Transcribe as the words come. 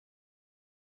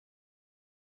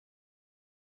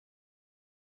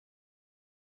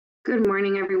Good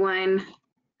morning, everyone.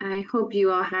 I hope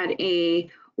you all had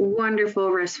a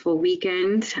wonderful, restful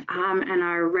weekend and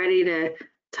are ready to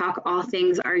talk all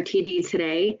things RTD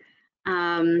today. We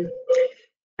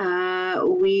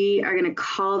are going to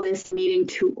call this meeting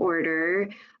to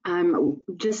order.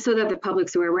 Just so that the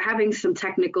public's aware, we're having some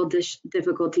technical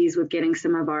difficulties with getting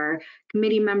some of our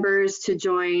committee members to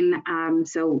join.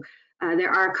 There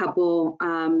are a couple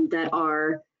that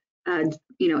are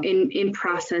in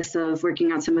process of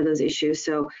working out some of those issues.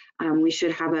 So we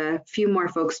should have a few more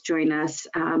folks join us,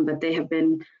 but they have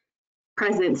been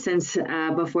present since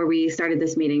before we started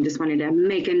this meeting. Just wanted to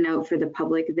make a note for the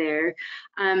public there.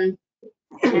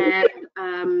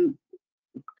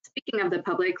 Speaking of the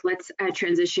public, let's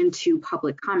transition to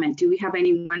public comment. Do we have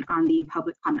anyone on the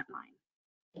public comment line?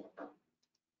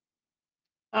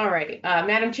 All right,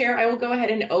 Madam Chair, I will go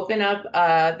ahead and open up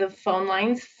the phone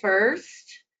lines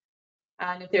first.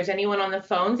 And if there's anyone on the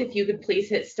phones, if you could please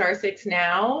hit *6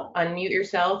 now, unmute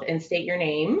yourself and state your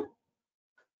name.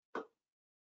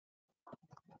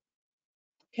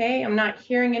 Okay, I'm not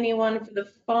hearing anyone for the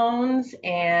phones,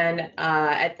 and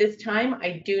at this time,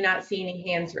 I do not see any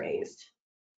hands raised.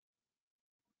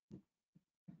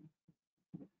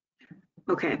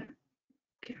 Okay.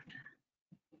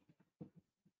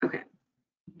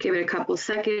 Give it a couple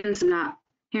seconds. I'm not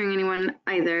hearing anyone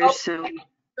either. Oh, so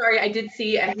sorry, I did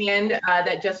see a hand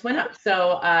that just went up.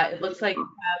 So it looks like we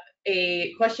have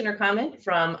a question or comment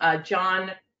from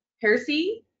John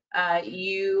Hersey.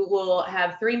 You will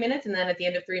have 3 minutes, and then at the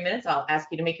end of 3 minutes, I'll ask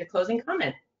you to make your closing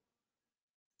comment.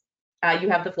 You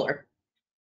have the floor.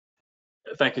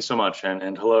 Thank you so much,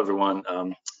 and hello everyone.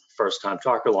 First time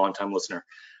talker, long time listener.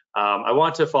 I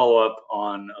want to follow up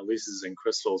on Lisa's and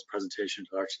Crystal's presentation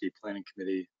to the RTD Planning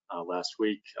Committee last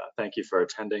week. Thank you for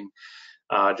attending.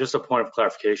 Just a point of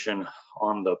clarification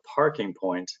on the parking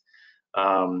point.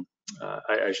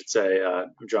 I should say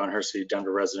John Hersey,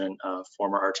 Denver resident,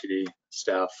 former RTD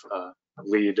staff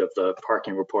lead of the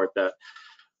parking report that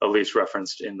Elise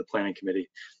referenced in the Planning Committee.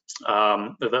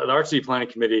 The RTD Planning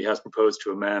Committee has proposed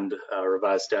to amend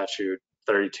revised statute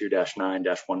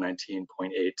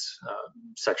 32-9-119.8,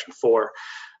 section 4,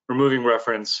 removing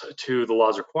reference to the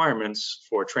law's requirements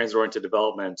for transit-oriented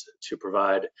development to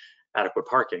provide adequate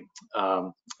parking.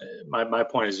 My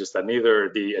point is just that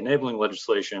neither the enabling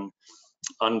legislation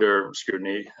under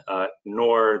scrutiny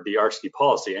nor the RTD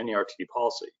policy, any RTD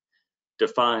policy,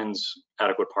 defines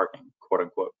adequate parking, quote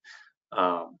unquote.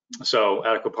 So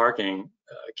adequate parking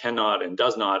cannot and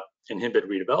does not inhibit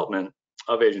redevelopment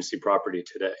of agency property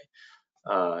today.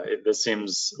 This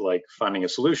seems like finding a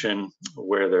solution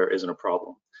where there isn't a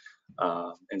problem.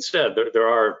 Instead, there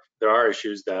are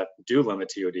issues that do limit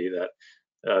TOD that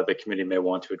the committee may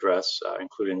want to address,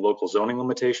 including local zoning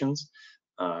limitations,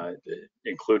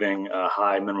 including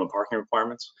high minimum parking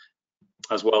requirements,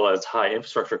 as well as high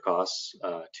infrastructure costs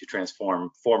to transform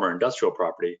former industrial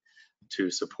property to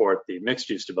support the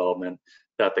mixed-use development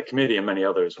that the committee and many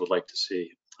others would like to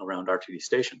see around RTD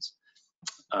stations.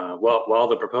 While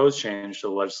the proposed change to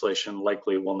the legislation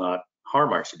likely will not harm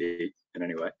RTD in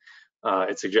any way,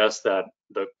 it suggests that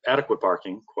the adequate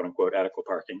parking, quote unquote, adequate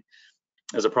parking,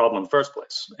 is a problem in the first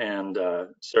place and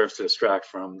serves to distract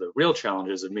from the real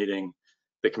challenges of meeting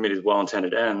the committee's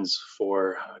well-intended ends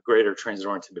for greater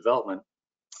transit-oriented development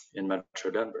in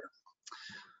Metro Denver.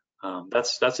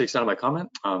 That's the extent of my comment.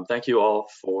 Thank you all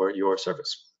for your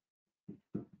service.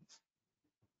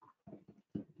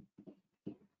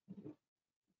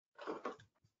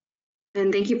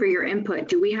 And thank you for your input.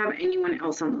 Do we have anyone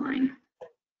else on the line?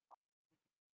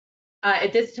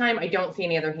 At this time, I don't see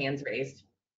any other hands raised.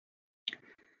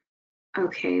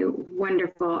 Okay,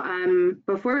 wonderful.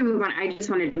 Before we move on, I just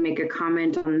wanted to make a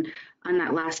comment on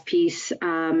that last piece.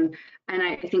 And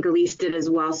I think Elise did as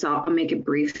well, so I'll make it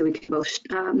brief so we can both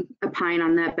opine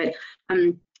on that. But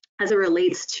as it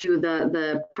relates to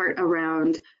the part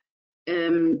around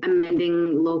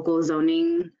amending local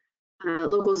zoning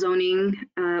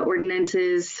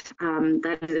ordinances,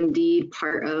 that is indeed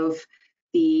part of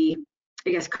the,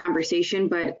 I guess, conversation,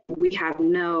 but we have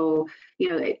no,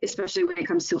 especially when it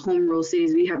comes to home rule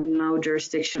cities, we have no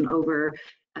jurisdiction over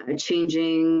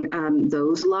changing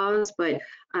those laws, but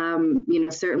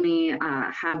certainly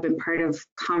have been part of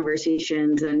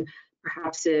conversations, and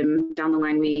perhaps down the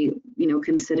line we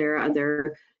consider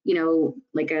other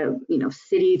like a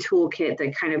city toolkit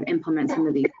that kind of implements some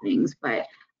of these things. But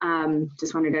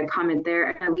just wanted to comment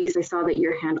there. Elise, I saw that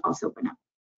your hand also went up.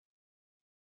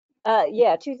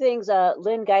 Yeah, two things.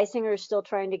 Lynn Geisinger is still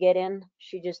trying to get in.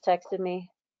 She just texted me.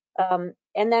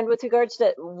 And then with regards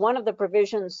to one of the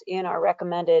provisions in our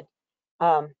recommended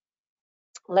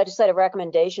legislative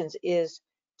recommendations is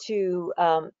to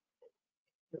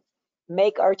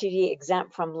make RTD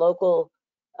exempt from local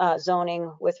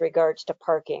zoning with regards to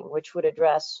parking, which would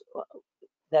address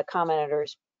the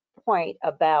commenter's point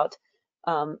about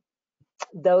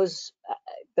those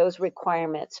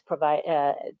requirements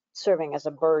serving as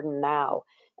a burden now.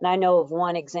 And I know of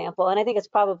one example, and I think it's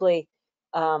probably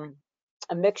a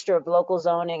mixture of local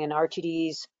zoning and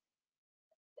RTD's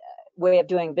way of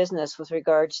doing business with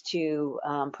regards to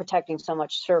protecting so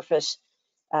much surface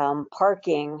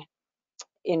parking,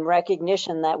 in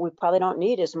recognition that we probably don't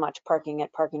need as much parking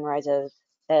at parking rides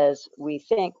as we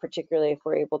think, particularly if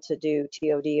we're able to do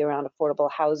TOD around affordable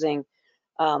housing.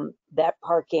 That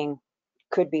parking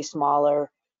could be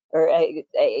smaller, or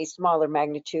a smaller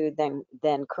magnitude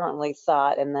than currently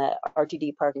thought, and the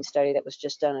RTD parking study that was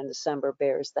just done in December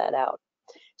bears that out.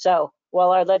 So while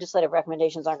our legislative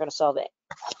recommendations aren't going to solve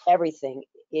everything,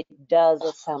 it does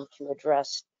attempt to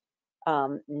address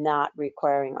not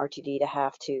requiring RTD to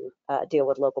have to deal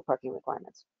with local parking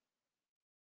requirements.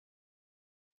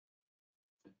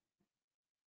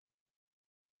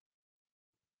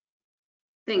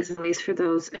 Thanks, Elise, for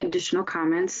those additional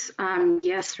comments.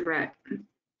 Yes, Rhett.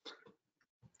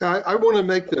 I want to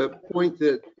make the point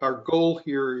that our goal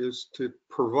here is to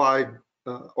provide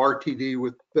RTD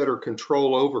with better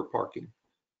control over parking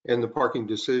and the parking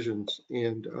decisions.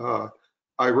 And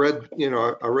I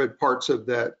read parts of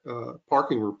that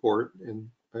parking report and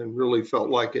really felt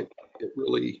like it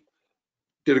really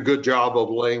did a good job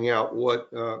of laying out where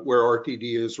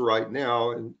RTD is right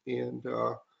now. And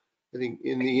I think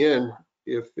in the end,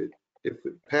 if it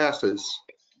passes,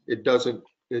 it doesn't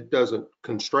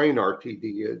constrain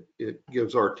RTD. It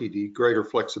gives RTD greater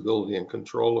flexibility and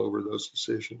control over those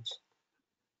decisions.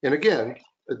 And again,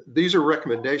 these are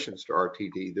recommendations to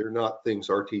RTD. They're not things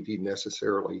RTD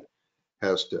necessarily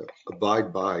has to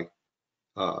abide by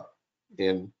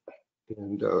and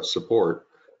support.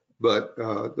 But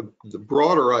the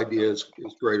broader idea is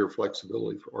greater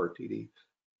flexibility for RTD.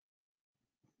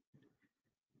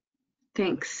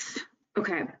 Thanks.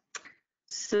 Okay,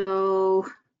 so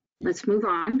let's move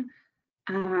on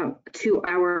to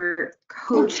our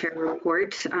co-chair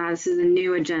report. This is a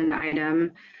new agenda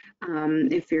item.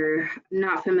 If you're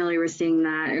not familiar with seeing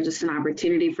that, it's just an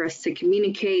opportunity for us to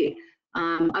communicate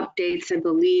updates, I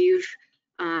believe.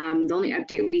 The only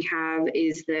update we have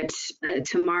is that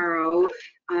tomorrow,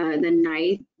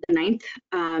 the 9th,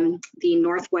 the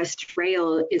Northwest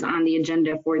Trail is on the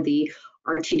agenda for the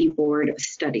RTD board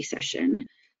study session.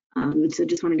 So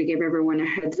just wanted to give everyone a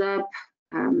heads up.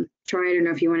 Troy, I don't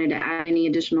know if you wanted to add any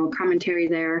additional commentary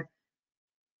there.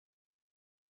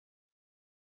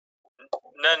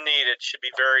 None needed. Should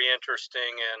be very interesting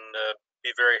and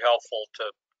be very helpful to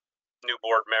new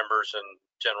board members and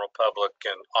general public,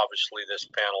 and obviously this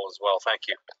panel as well. Thank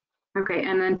you. Okay,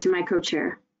 and then to my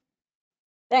co-chair.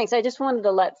 Thanks. I just wanted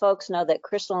to let folks know that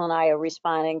Crystal and I are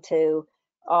responding to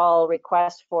all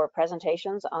requests for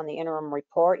presentations on the interim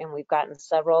report, and we've gotten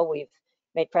several. We've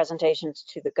made presentations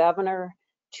to the governor,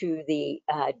 to the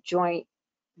joint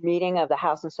meeting of the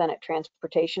House and Senate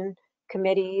Transportation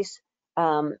Committees,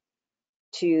 to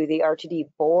the RTD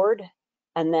board,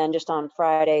 and then just on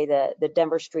Friday, the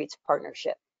Denver Streets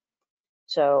Partnership.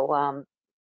 So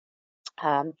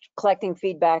collecting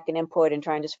feedback and input and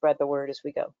trying to spread the word as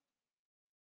we go.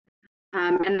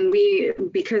 And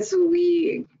because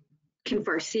we can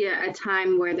foresee a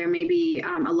time where there may be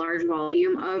a large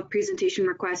volume of presentation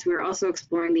requests, we're also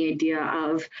exploring the idea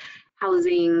of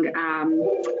housing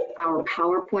our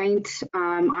PowerPoint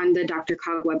on the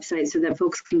DRCOG website so that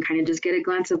folks can kind of just get a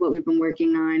glance of what we've been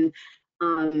working on,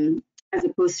 as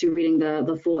opposed to reading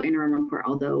the full interim report,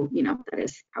 although, you know, that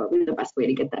is probably the best way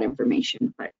to get that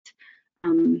information. But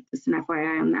just an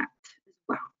FYI on that as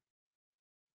well.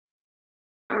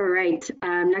 All right,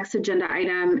 next agenda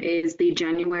item is the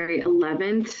January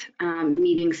 11th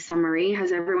meeting summary.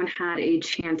 Has everyone had a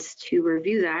chance to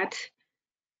review that?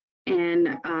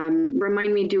 And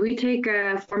remind me, do we take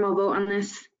a formal vote on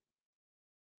this?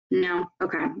 No,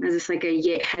 okay, is this like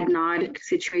a head nod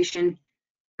situation?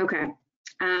 Okay,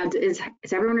 is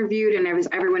everyone reviewed and is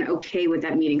everyone okay with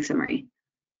that meeting summary?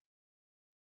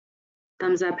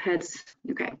 Thumbs up, heads,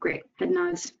 okay, great, head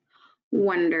nods.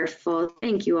 Wonderful.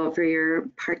 Thank you all for your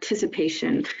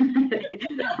participation.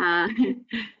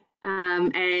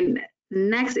 And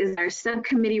next is our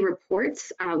subcommittee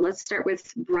reports. Let's start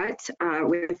with Brett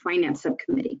with the Finance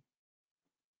Subcommittee.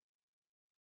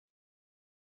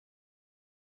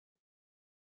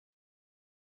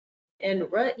 And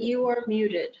Brett, you are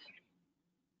muted.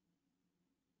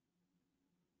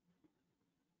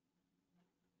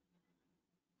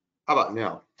 How about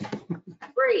now?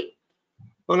 Great.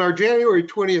 On our January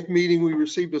 20th meeting, we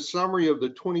received a summary of the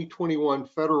 2021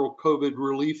 federal COVID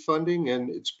relief funding and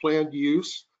its planned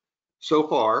use so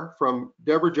far from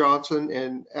Deborah Johnson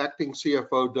and Acting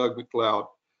CFO Doug McLeod.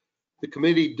 The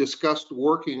committee discussed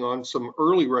working on some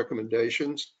early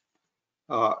recommendations,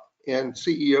 and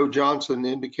CEO Johnson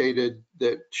indicated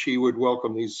that she would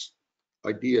welcome these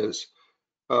ideas.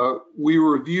 We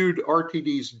reviewed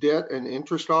RTD's debt and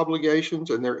interest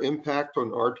obligations and their impact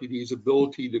on RTD's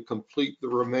ability to complete the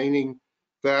remaining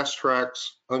fast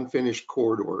tracks unfinished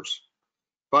corridors.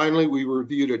 Finally, we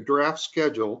reviewed a draft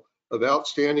schedule of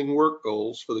outstanding work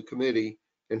goals for the committee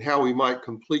and how we might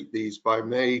complete these by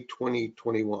May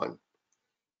 2021.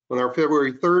 On our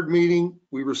February 3rd meeting,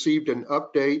 we received an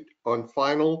update on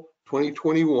final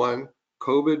 2021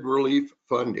 COVID relief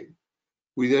funding.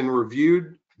 We then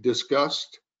reviewed,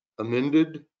 discussed,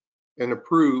 amended, and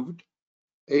approved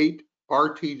 8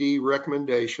 RTD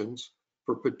recommendations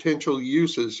for potential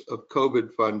uses of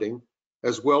COVID funding,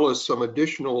 as well as some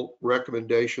additional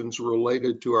recommendations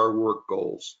related to our work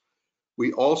goals.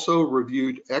 We also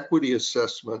reviewed equity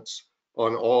assessments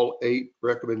on all 8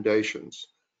 recommendations.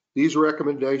 These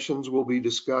recommendations will be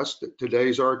discussed at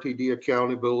today's RTD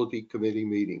Accountability Committee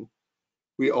meeting.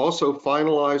 We also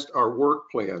finalized our work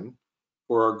plan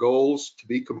for our goals to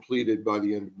be completed by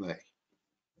the end of May.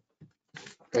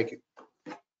 Thank you.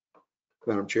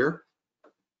 Madam Chair.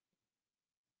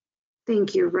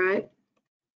 Thank you, Rhett.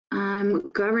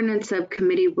 Governance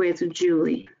Subcommittee with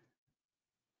Julie.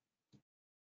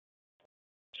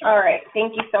 All right,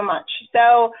 thank you so much.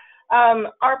 So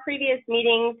our previous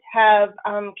meetings have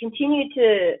continued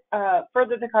to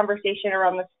further the conversation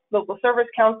around the local service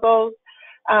councils.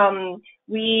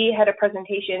 We had a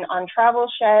presentation on travel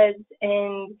sheds,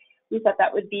 and we thought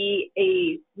that would be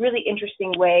a really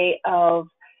interesting way of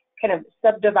kind of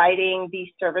subdividing these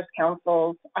service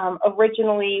councils.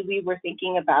 Originally, we were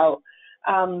thinking about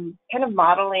kind of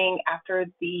modeling after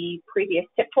the previous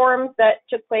tip forums that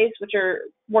took place, which are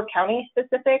more county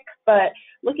specific, but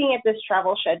looking at this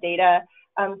travel shed data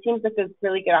seems like a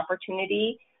really good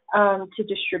opportunity to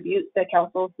distribute the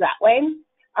councils that way.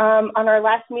 On our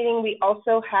last meeting, we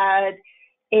also had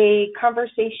a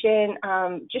conversation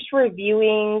just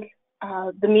reviewing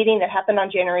the meeting that happened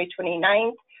on January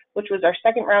 29th, which was our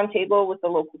second roundtable with the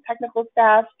local technical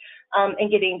staff and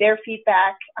getting their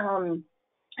feedback.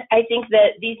 I think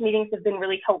that these meetings have been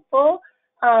really helpful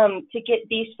to get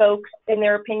these folks and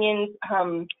their opinions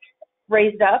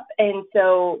raised up. And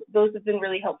so those have been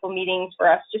really helpful meetings for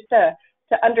us just to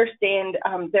understand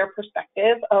their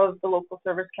perspective of the local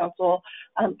service council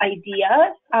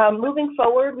idea. Moving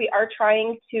forward, we are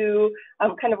trying to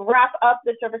kind of wrap up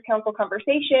the service council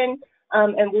conversation,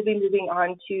 and we'll be moving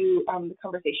on to the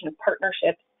conversation of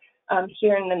partnerships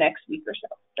here in the next week or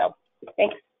so. So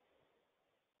thanks.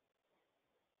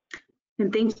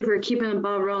 And thank you for keeping the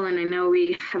ball rolling. I know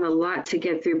we have a lot to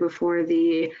get through before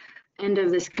the end of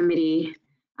this committee.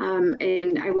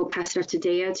 And I will pass it off to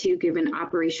Dea to give an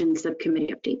operations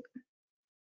subcommittee update.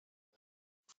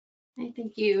 Hi,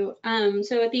 thank you.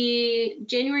 So at the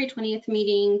January 20th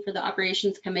meeting for the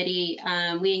operations committee,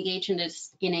 we engaged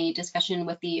in a discussion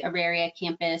with the Auraria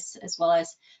campus as well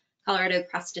as Colorado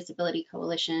Cross Disability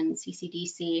Coalition,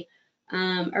 CCDC,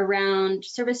 around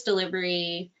service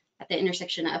delivery at the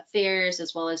intersection of fares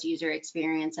as well as user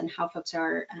experience and how folks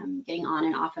are getting on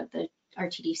and off of the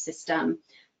RTD system.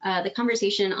 The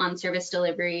conversation on service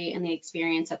delivery and the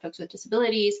experience of folks with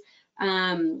disabilities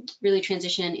really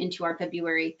transitioned into our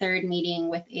February 3rd meeting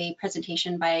with a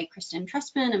presentation by Kristen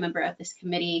Trustman, a member of this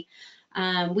committee.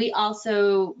 We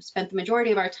also spent the majority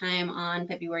of our time on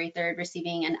February 3rd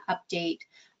receiving an update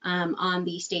on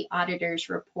the state auditor's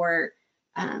report,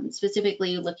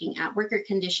 specifically looking at worker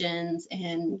conditions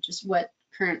and just what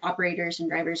current operators and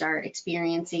drivers are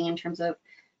experiencing in terms of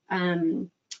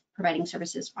providing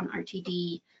services on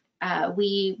RTD.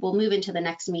 We will move into the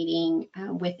next meeting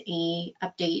with an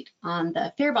update on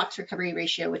the fare box recovery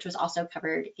ratio, which was also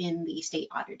covered in the state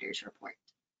auditor's report.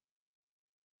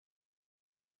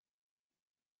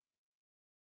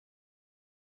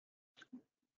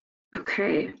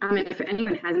 Okay, if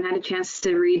anyone hasn't had a chance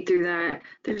to read through that,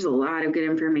 there's a lot of good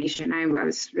information. I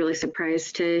was really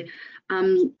surprised to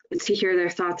hear their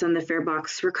thoughts on the fare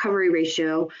box recovery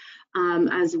ratio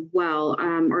as well,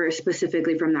 or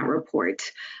specifically from that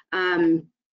report.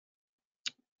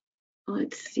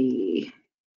 Let's see.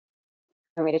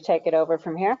 Want me to take it over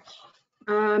from here?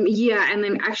 Yeah, and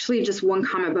then actually just one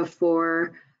comment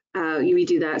before we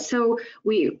do that. So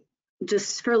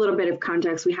just for a little bit of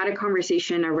context, we had a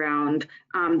conversation around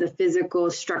the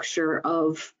physical structure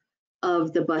of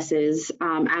the buses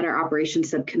at our operations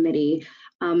subcommittee.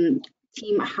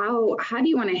 team, how do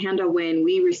you want to handle when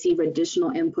we receive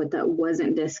additional input that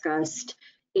wasn't discussed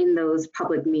in those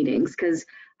public meetings? Because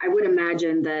I would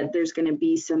imagine that there's going to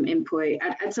be some input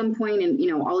at some point in, you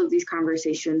know, all of these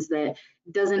conversations that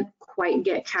doesn't quite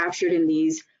get captured in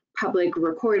these public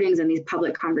recordings and these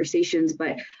public conversations,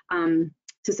 but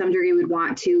to some degree we'd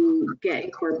want to get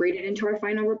incorporated into our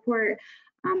final report.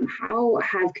 How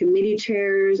have committee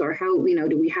chairs, or how, you know,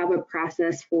 do we have a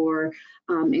process for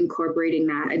incorporating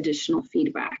that additional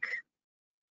feedback?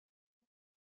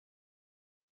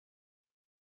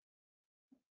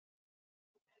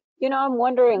 You know, I'm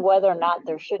wondering whether or not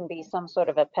there shouldn't be some sort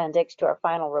of appendix to our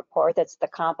final report that's the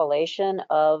compilation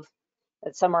of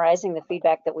summarizing the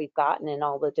feedback that we've gotten in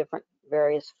all the different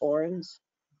various forums.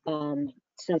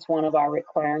 Since one of our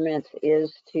requirements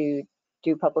is to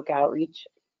do public outreach.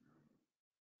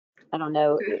 I don't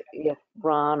know if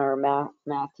Ron or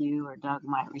Matthew or Doug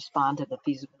might respond to the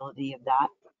feasibility of that.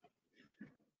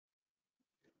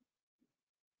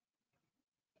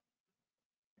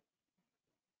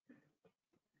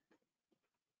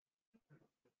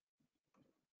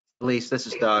 Elise, this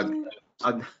is Doug.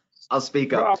 I'll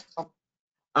speak up.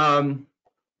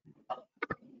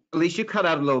 Elise, you cut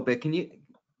out a little bit. Can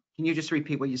you just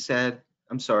repeat what you said?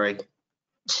 I'm sorry.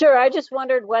 Sure. I just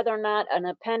wondered whether or not an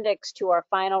appendix to our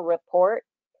final report,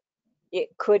 it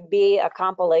could be a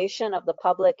compilation of the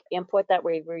public input that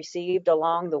we've received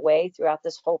along the way throughout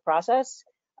this whole process.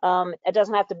 It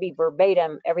doesn't have to be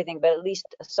verbatim everything, but at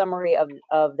least a summary of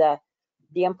the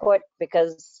input,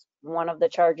 because one of the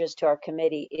charges to our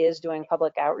committee is doing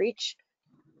public outreach.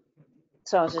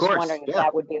 So I was just wondering if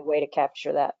that would be a way to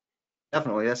capture that.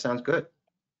 Definitely, that sounds good.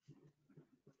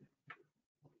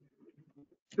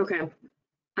 Okay.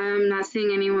 I'm not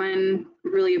seeing anyone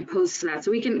really opposed to that,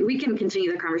 so we can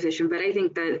continue the conversation. But I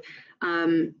think that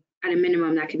at a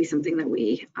minimum, that could be something that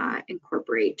we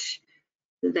incorporate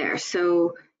there.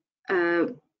 So,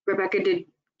 Rebecca, do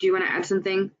you want to add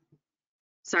something?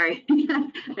 Sorry, I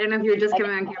don't know if you were just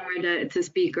coming on camera to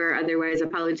speak or otherwise.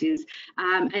 Apologies.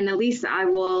 And Elise, I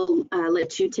will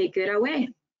let you take it away.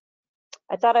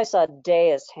 I thought I saw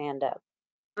Daya's hand up.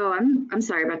 Oh, I'm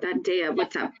sorry about that. Daya,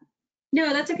 what's up?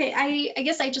 No, that's okay. I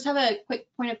guess I just have a quick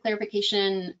point of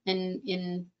clarification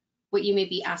in what you may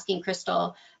be asking,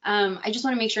 Crystal. I just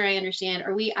want to make sure I understand.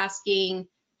 Are we asking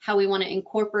how we want to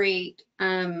incorporate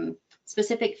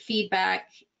specific feedback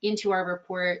into our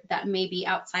report that may be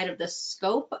outside of the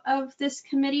scope of this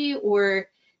committee, or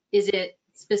is it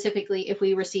specifically if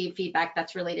we receive feedback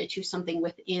that's related to something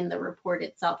within the report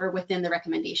itself or within the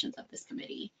recommendations of this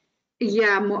committee?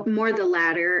 Yeah, more the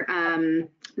latter.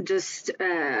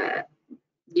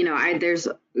 You know,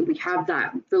 we have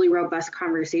that really robust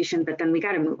conversation, but then we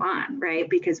got to move on, right?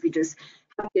 Because we just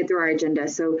have to get through our agenda.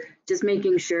 So just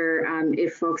making sure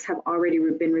if folks have already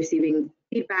been receiving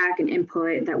feedback and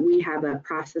input, that we have a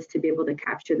process to be able to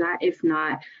capture that, if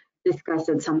not discuss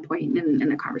at some point in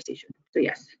the conversation. So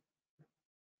yes.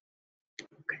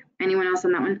 Okay. Anyone else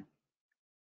on that one?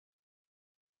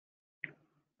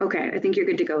 Okay, I think you're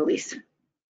good to go, Elise.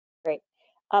 Great.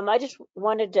 I just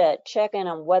wanted to check in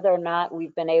on whether or not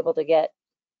we've been able to get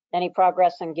any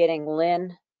progress on getting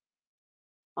Lynn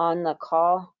on the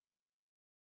call.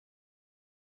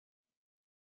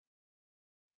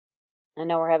 I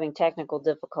know we're having technical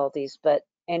difficulties, but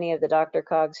any of the Dr.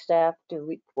 Cog staff, do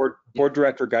we? Board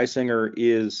Director Geisinger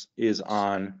is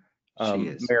on. She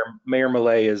is. Mayor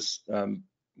Millet is,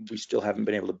 we still haven't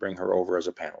been able to bring her over as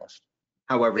a panelist.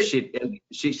 However,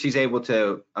 she's able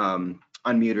to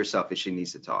unmute herself if she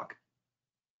needs to talk.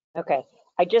 Okay,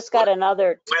 I just got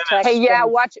another text. Hey, yeah,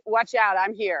 watch out,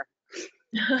 I'm here.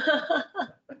 I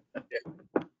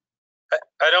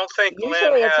don't think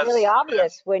Usually Lynn it's has. really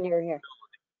obvious when you're here.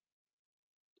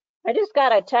 I just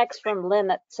got a text from Lynn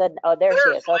that said, oh, there she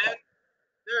is. Okay. Lynn.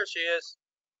 There she is.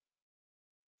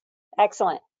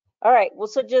 Excellent. All right, well,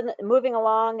 so just moving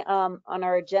along on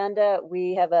our agenda,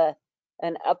 we have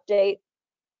an update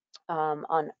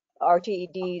on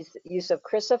RTD's use of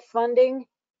CRISA funding.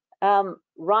 Ron,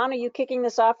 are you kicking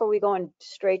this off or are we going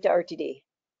straight to RTD?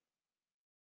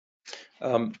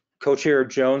 Co-Chair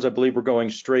Jones, I believe we're going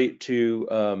straight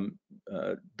to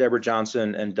Deborah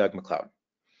Johnson and Doug McLeod.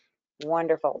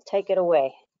 Wonderful. Take it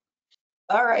away.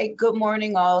 All right, good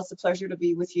morning all. It's a pleasure to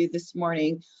be with you this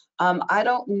morning. I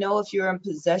don't know if you're in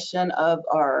possession of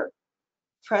our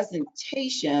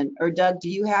presentation, or Doug, do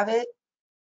you have it?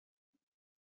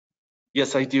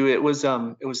 Yes, I do. It was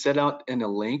set out in a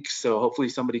link, so hopefully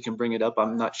somebody can bring it up.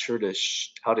 I'm not sure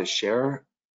how to share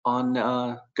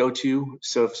on GoTo,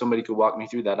 so if somebody could walk me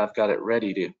through that, I've got it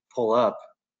ready to pull up.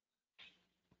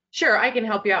 Sure, I can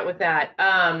help you out with that.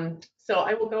 So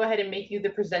I will go ahead and make you the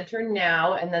presenter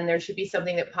now, and then there should be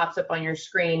something that pops up on your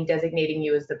screen designating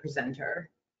you as the presenter.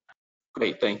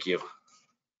 Great, thank you.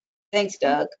 Thanks,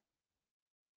 Doug.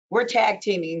 We're tag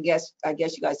teaming. I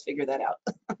guess you guys figure that out.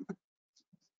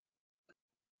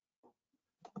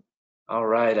 All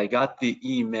right, I got the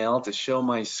email to show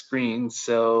my screen,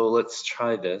 so let's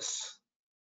try this.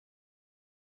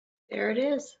 There it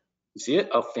is. You see it?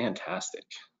 Oh, fantastic.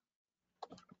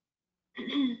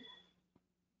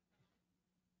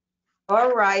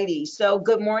 All righty. So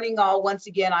good morning, all. Once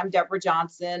again, I'm Deborah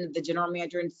Johnson, the General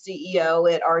Manager and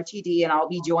CEO at RTD, and I'll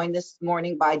be joined this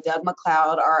morning by Doug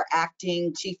McLeod, our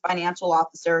Acting Chief Financial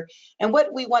Officer. And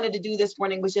what we wanted to do this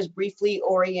morning was just briefly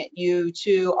orient you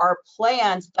to our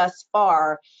plans thus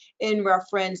far in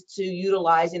reference to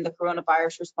utilizing the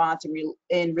Coronavirus Response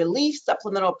and Relief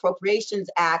Supplemental Appropriations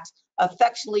Act,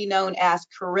 affectionately known as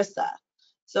CRRSA.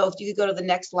 So if you could go to the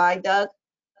next slide, Doug.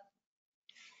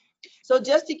 So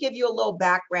just to give you a little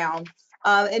background,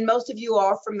 and most of you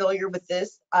are familiar with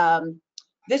this,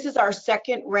 this is our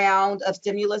second round of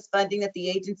stimulus funding that the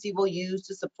agency will use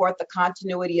to support the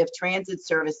continuity of transit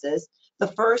services. The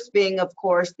first being, of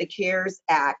course, the CARES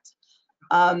Act.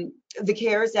 The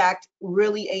CARES Act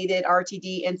really aided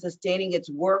RTD in sustaining its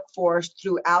workforce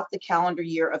throughout the calendar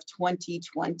year of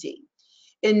 2020.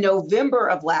 In November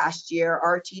of last year,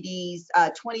 RTD's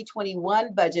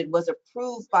 2021 budget was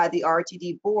approved by the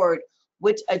RTD board,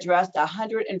 which addressed a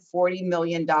 $140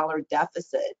 million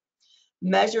deficit.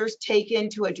 Measures taken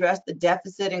to address the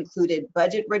deficit included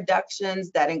budget reductions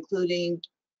that included,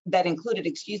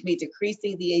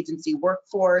 decreasing the agency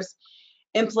workforce,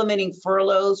 implementing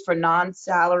furloughs for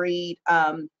non-salaried,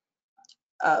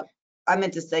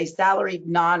 salaried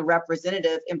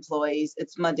non-representative employees.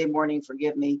 It's Monday morning,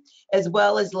 forgive me, as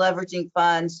well as leveraging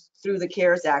funds through the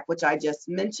CARES Act, which I just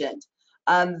mentioned.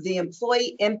 The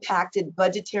employee impacted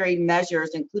budgetary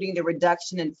measures, including the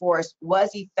reduction in force,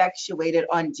 was effectuated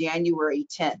on January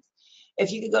 10th.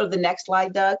 If you could go to the next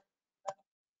slide, Doug.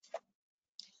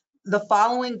 The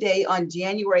following day, on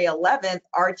January 11th,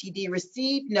 RTD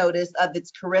received notice of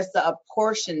its CRRSA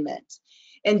apportionment.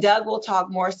 And Doug will talk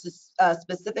more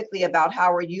specifically about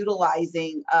how we're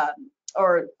utilizing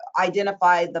or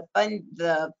identify the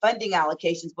funding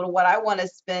allocations. But what I want to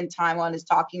spend time on is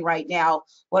talking right now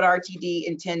what RTD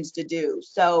intends to do.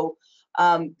 So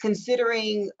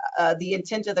considering the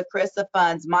intent of the CRRSA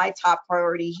funds, my top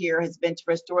priority here has been to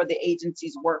restore the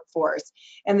agency's workforce.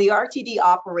 And the RTD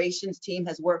operations team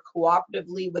has worked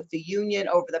cooperatively with the union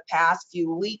over the past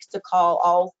few weeks to call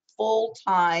all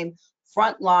full-time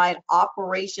frontline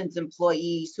operations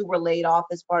employees who were laid off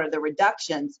as part of the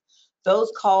reductions.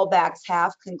 Those callbacks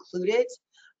have concluded.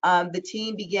 The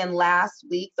team began last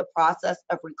week the process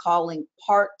of recalling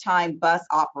part-time bus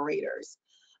operators.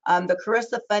 The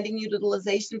CRRSA funding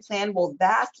utilization plan will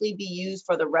vastly be used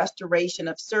for the restoration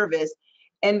of service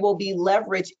and will be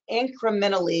leveraged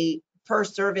incrementally per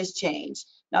service change.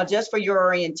 Now, just for your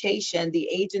orientation, the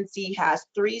agency has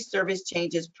 3 service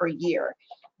changes per year: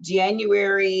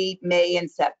 January, May, and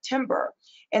September.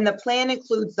 And the plan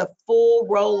includes the full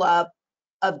roll-up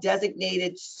of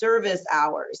designated service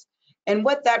hours. And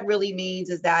what that really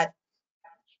means is that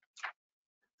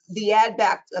the add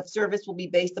back of service will be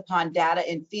based upon data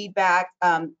and feedback.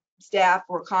 Staff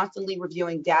were constantly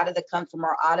reviewing data that comes from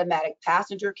our automatic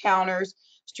passenger counters,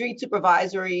 street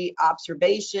supervisory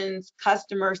observations,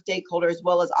 customer, stakeholder, as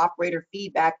well as operator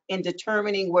feedback, in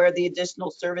determining where the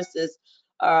additional services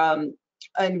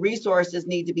and resources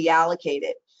need to be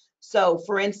allocated. So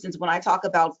for instance, when I talk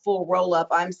about full roll-up,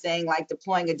 I'm saying like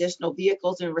deploying additional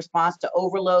vehicles in response to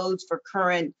overloads for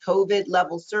current COVID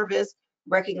level service,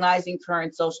 recognizing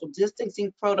current social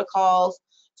distancing protocols,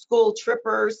 school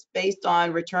trippers based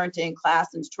on return to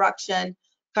in-class instruction,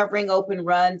 covering open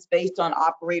runs based on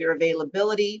operator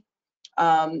availability,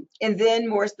 and then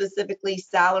more specifically,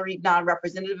 salaried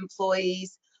non-representative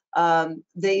employees.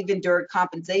 They've endured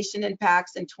compensation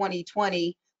impacts in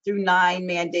 2020 through 9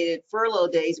 mandated furlough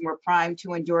days, and were primed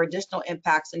to endure additional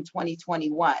impacts in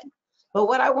 2021. But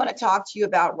what I want to talk to you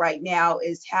about right now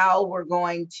is how we're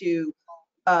going to,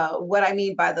 what I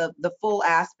mean by the full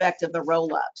aspect of the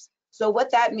roll-ups. So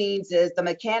what that means is the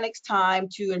mechanic's time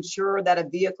to ensure that a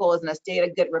vehicle is in a state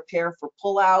of good repair for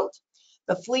pullout,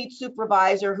 the fleet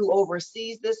supervisor who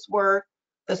oversees this work,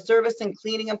 the service and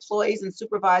cleaning employees and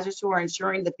supervisors who are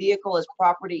ensuring the vehicle is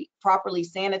properly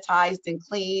sanitized and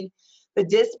clean, the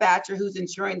dispatcher who's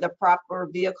ensuring the proper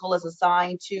vehicle is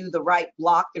assigned to the right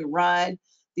block and run,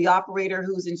 the operator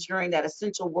who's ensuring that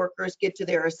essential workers get to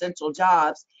their essential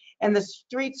jobs. and the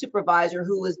street supervisor,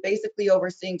 who is basically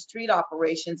overseeing street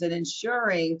operations and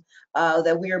ensuring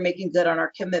that we are making good on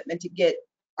our commitment to get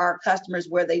our customers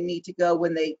where they need to go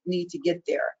when they need to get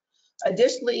there.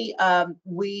 Additionally,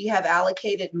 we have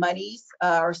allocated monies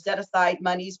or set aside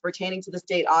monies pertaining to the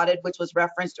state audit, which was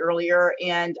referenced earlier,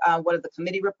 and one of the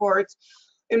committee reports,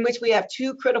 in which we have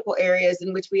two critical areas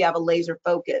in which we have a laser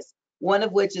focus, one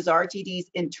of which is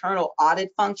RTD's internal audit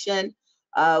function.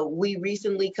 We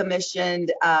recently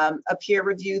commissioned a peer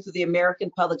review through the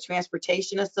American Public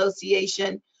Transportation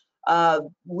Association.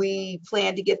 We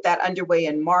plan to get that underway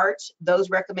in March. Those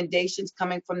recommendations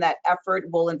coming from that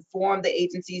effort will inform the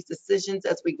agency's decisions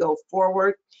as we go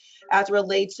forward. As it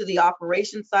relates to the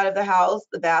operations side of the house,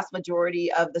 the vast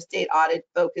majority of the state audit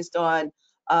focused on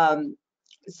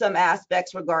some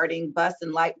aspects regarding bus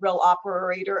and light rail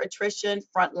operator attrition,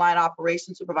 frontline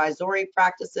operation supervisory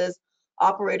practices,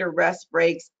 operator rest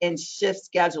breaks, and shift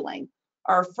scheduling.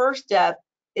 Our first step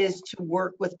is to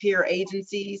work with peer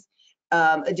agencies.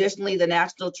 Additionally, the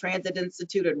National Transit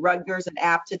Institute at Rutgers and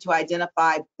APTA to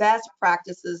identify best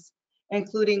practices,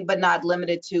 including but not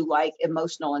limited to like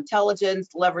emotional intelligence,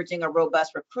 leveraging a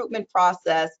robust recruitment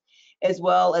process, as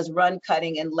well as run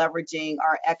cutting and leveraging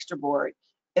our extra board.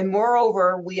 And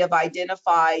moreover, we have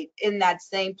identified in that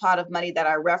same pot of money that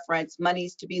I referenced,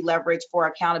 monies to be leveraged for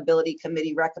accountability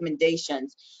committee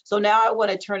recommendations. So now I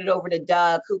want to turn it over to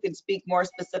Doug, who can speak more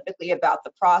specifically about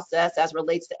the process as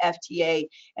relates to FTA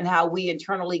and how we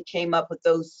internally came up with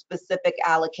those specific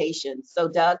allocations. So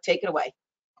Doug, take it away.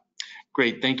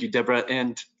 Great, thank you, Deborah.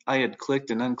 And I had clicked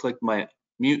and unclicked my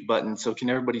mute button. So can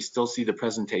everybody still see the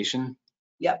presentation?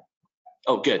 Yep.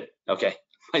 Oh, good. Okay.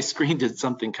 My screen did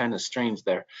something kind of strange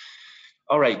there.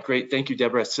 All right, great. Thank you,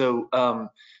 Deborah. So,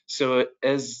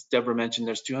 as Deborah mentioned,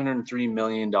 there's $203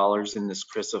 million in this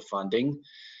CRISA funding,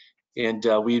 and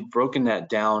we've broken that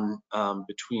down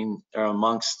between or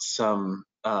amongst some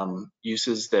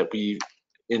uses that we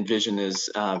envision as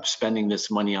spending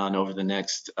this money on over the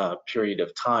next period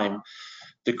of time.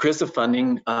 The CRISA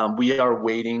funding, we are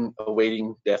awaiting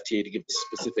the FTA to give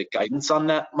specific guidance on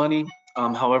that money.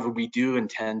 However, we do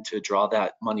intend to draw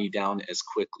that money down as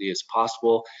quickly as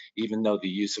possible, even though the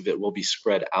use of it will be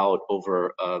spread out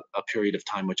over a period of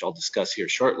time, which I'll discuss here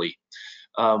shortly.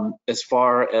 As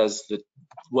far as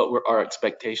what our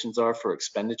expectations are for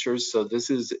expenditures, so this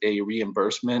is a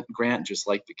reimbursement grant, just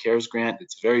like the CARES grant.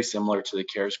 It's very similar to the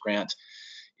CARES grant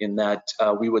in that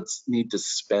we would need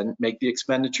to make the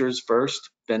expenditures first,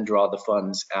 then draw the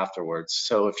funds afterwards.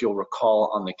 So if you'll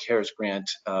recall on the CARES grant,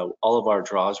 all of our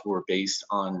draws were based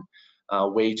on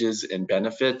wages and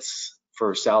benefits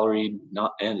for salaried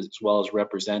and as well as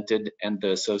represented and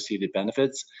the associated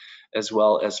benefits, as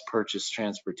well as purchase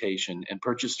transportation. And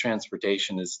purchase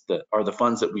transportation are the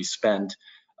funds that we spend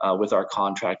with our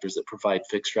contractors that provide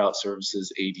fixed route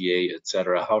services, ADA, et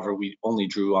cetera. However, we only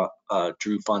drew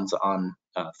funds on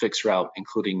fixed route,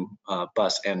 including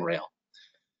bus and rail.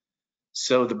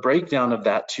 So the breakdown of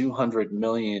that 200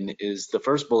 million is the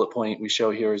first bullet point we show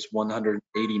here is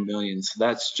 180 million. So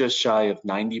that's just shy of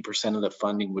 90% of the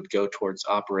funding would go towards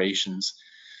operations.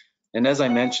 And as I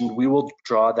mentioned, we will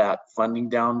draw that funding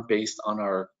down based on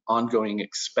our ongoing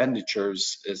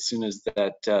expenditures as soon as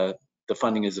the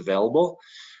funding is available.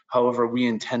 However, we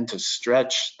intend to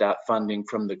stretch that funding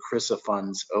from the CRISA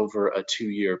funds over a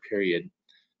 2-year period.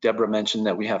 Deborah mentioned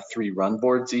that we have 3 run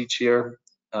boards each year,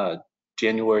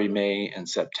 January, May, and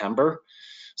September.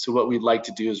 So what we'd like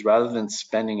to do is rather than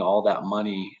spending all that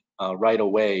money right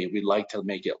away, we'd like to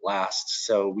make it last.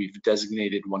 So we've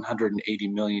designated $180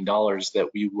 million that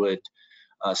we would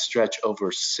stretch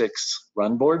over 6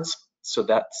 run boards. So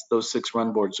those 6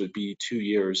 run boards would be 2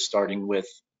 years, starting with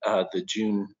the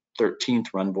June 13th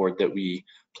run board that we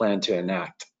plan to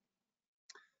enact.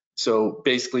 So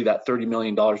basically that $30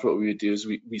 million, what we would do is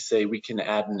we say we can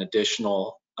add an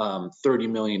additional $30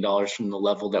 million from the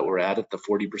level that we're at the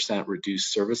 40%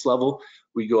 reduced service level.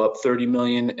 We go up 30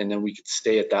 million and then we could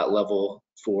stay at that level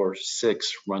for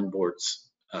 6 run boards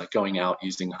going out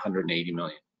using 180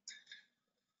 million.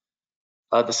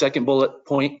 The second bullet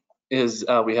point is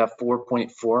we have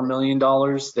 $4.4 million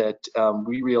that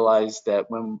we realized that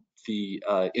when the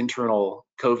internal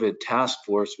COVID task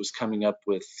force was coming up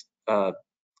with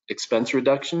expense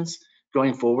reductions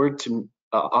going forward to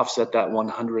offset that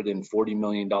 $140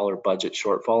 million budget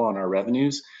shortfall on our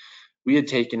revenues, we had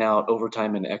taken out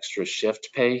overtime and extra shift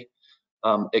pay,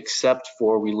 except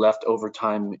for we left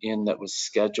overtime in that was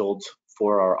scheduled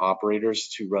for our operators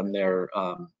to run their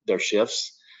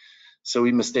shifts. So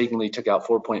we mistakenly took out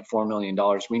 $4.4 million.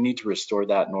 We need to restore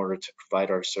that in order to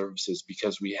provide our services,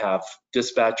 because we have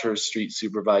dispatchers, street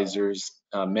supervisors,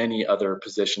 many other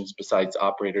positions besides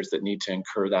operators that need to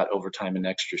incur that overtime and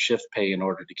extra shift pay in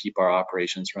order to keep our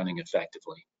operations running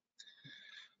effectively.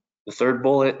 The third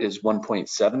bullet is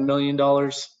 $1.7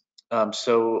 million.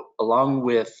 So along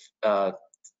with the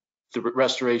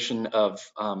restoration of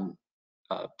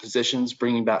positions,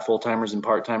 bringing back full-timers and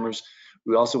part-timers,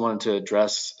 we also wanted to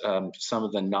address some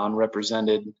of the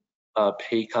non-represented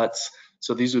pay cuts.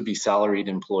 So these would be salaried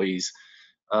employees.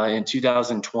 In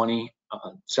 2020,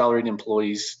 salaried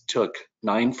employees took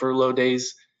 9 furlough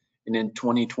days, and in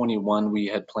 2021, we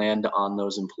had planned on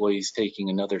those employees taking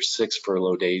another 6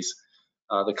 furlough days.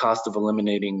 The cost of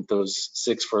eliminating those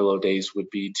 6 furlough days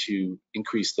would be to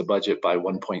increase the budget by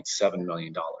 $1.7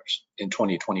 million in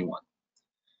 2021.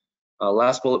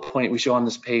 Last bullet point we show on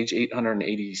this page,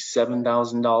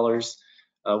 $887,000.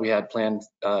 We had planned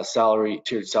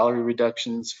tiered salary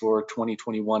reductions for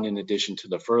 2021 in addition to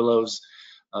the furloughs.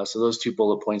 So those 2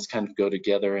 bullet points kind of go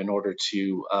together in order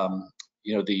to,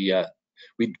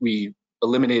 we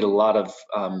eliminate a lot of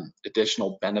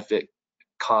additional benefit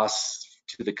costs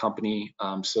to the company.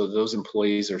 So those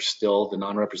employees are still, the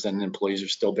non-represented employees are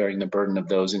still bearing the burden of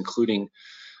those, including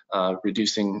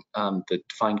reducing the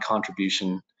defined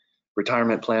contribution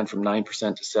retirement plan from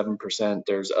 9% to 7%.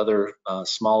 There's other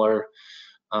smaller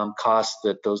costs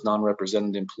that those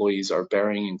non-represented employees are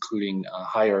bearing, including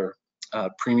higher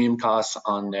premium costs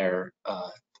on their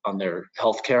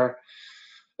health care,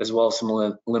 as well as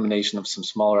some elimination of some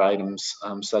smaller items,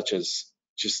 such as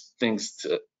just things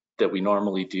that we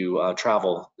normally do,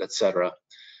 travel, etc.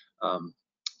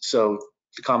 So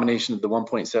the combination of the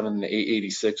 1.7 and the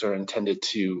 886 are intended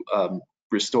to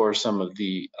restore some of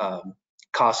the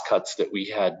cost cuts that we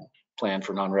had planned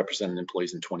for non-represented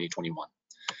employees in 2021.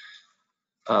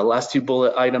 Last 2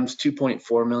 bullet items,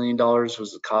 $2.4 million was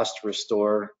the cost to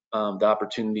restore the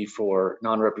opportunity for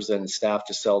non-represented staff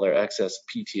to sell their excess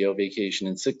PTO, vacation,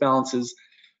 and sick balances.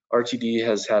 RTD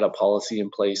has had a policy in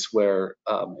place where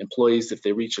employees, if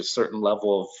they reach a certain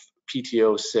level of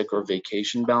PTO, sick, or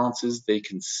vacation balances, they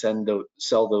can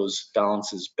sell those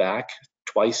balances back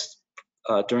twice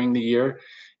during the year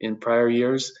in prior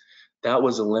years. That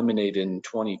was eliminated in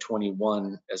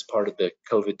 2021 as part of the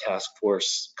COVID task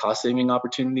force cost saving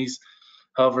opportunities.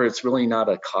 However, it's really not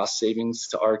a cost savings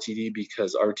to RTD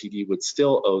because RTD would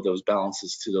still owe those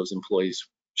balances to those employees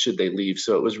should they leave.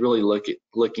 So it was really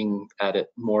looking at it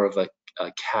more of a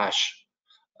cash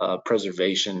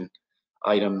preservation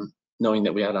item, knowing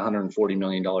that we had a $140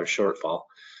 million shortfall.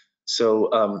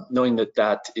 So knowing that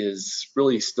that is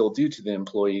really still due to the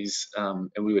employees and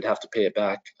we would have to pay it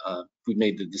back, we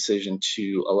made the decision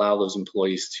to allow those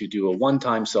employees to do a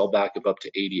one-time sellback of up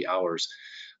to 80 hours.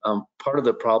 Part of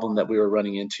the problem that we were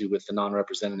running into with the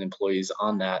non-represented employees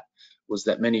on that was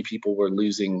that many people were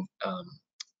losing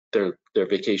their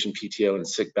vacation PTO and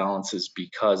sick balances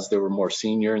because they were more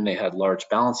senior and they had large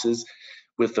balances.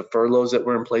 With the furloughs that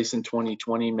were in place in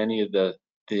 2020, many of the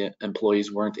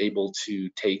employees weren't able to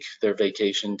take their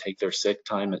vacation, take their sick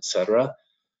time, etc.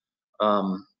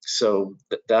 So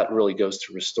that really goes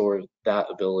to restore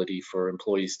that ability for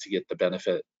employees to get the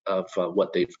benefit of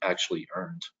what they've actually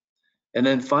earned. And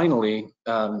then finally,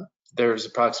 there's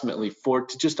approximately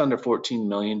just under $14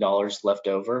 million left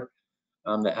over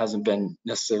that hasn't been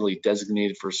necessarily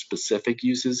designated for specific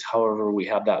uses. However, we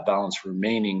have that balance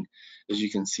remaining. As you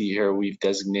can see here, we've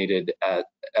designated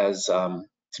as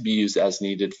to be used as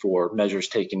needed for measures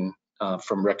taken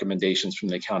from recommendations from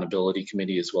the Accountability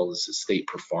Committee as well as the state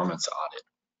performance audit.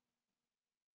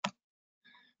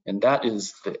 And that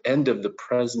is the end of the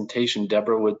presentation.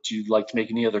 Deborah, would you like to make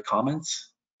any other comments?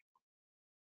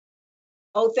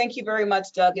 Oh, thank you very much,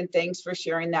 Doug, and thanks for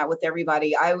sharing that with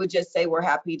everybody. I would just say we're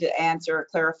happy to answer or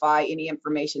clarify any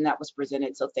information that was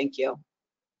presented, so thank you.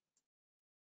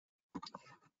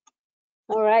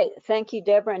 All right, thank you,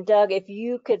 Deborah and Doug. If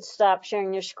you could stop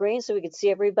sharing your screen so we could see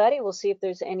everybody, we'll see if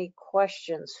there's any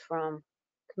questions from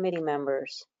committee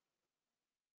members.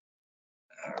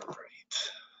 All right.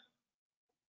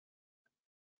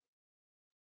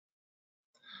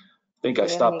 I think I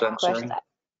stopped them sharing.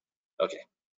 Okay.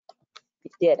 You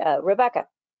did. Rebecca.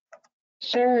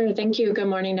 Sure, thank you. Good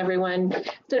morning, everyone.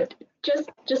 So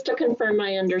just to confirm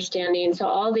my understanding, so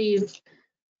all these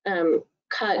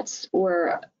cuts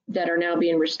that are now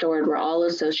being restored were all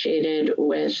associated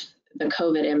with the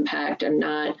COVID impact and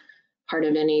not part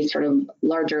of any sort of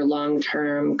larger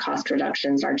long-term cost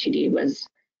reductions RTD was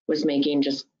making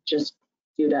just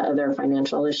due to other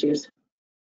financial issues.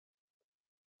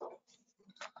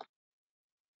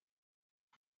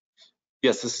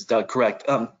 Yes, this is Doug, correct.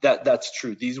 That's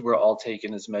true. These were all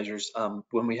taken as measures.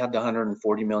 When we had the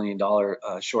 $140 million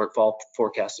shortfall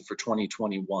forecasted for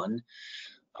 2021,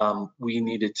 we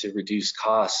needed to reduce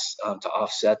costs to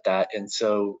offset that. And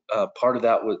so the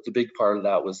big part of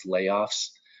that was layoffs,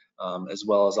 as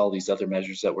well as all these other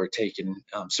measures that were taken.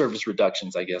 Service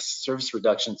reductions, I guess. Service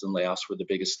reductions and layoffs were the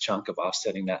biggest chunk of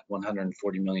offsetting that $140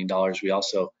 million. We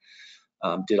also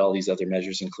did all these other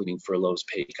measures, including furloughs,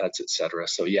 pay cuts, et cetera.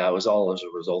 So yeah, it was all as a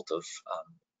result of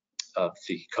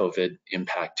the COVID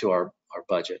impact to our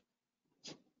budget.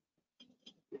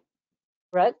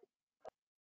 Brett?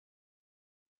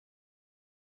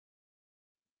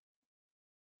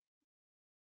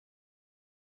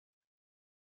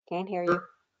 Can't hear you.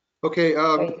 Okay.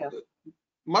 There you go.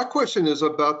 My question is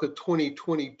about the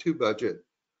 2022 budget.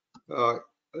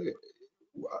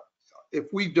 If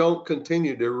we don't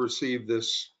continue to receive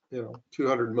this,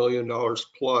 $200 million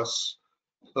plus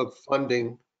of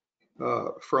funding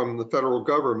from the federal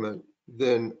government,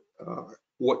 then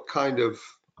what kind of,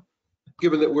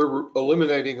 given that we're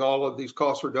eliminating all of these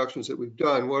cost reductions that we've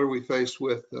done, what are we faced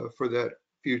with for that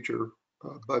future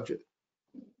budget?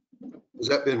 Has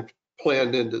that been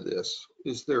planned into this?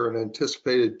 Is there an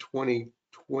anticipated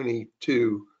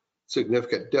 2022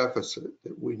 significant deficit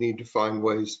that we need to find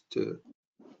ways to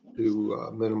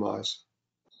minimize?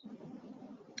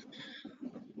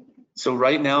 So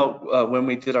right now, when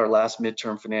we did our last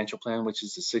midterm financial plan, which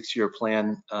is a 6-year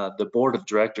plan, the board of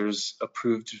directors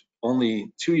approved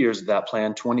only 2 years of that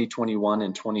plan, 2021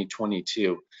 and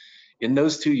 2022. In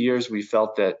those 2 years, we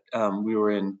felt that we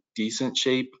were in decent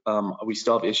shape. We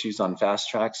still have issues on fast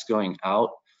tracks going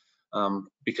out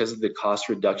because of the cost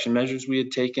reduction measures we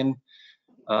had taken.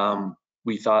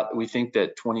 We think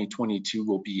that 2022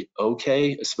 will be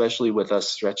okay, especially with us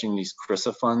stretching these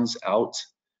CRISA funds out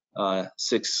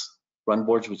 6 run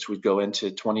boards, which would go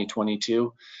into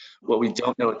 2022. What we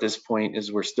don't know at this point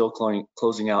is we're still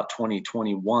closing out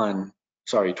 2020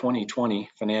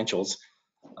 financials.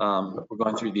 We're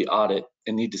going through the audit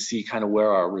and need to see kind of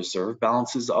where our reserve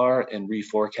balances are and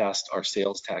reforecast our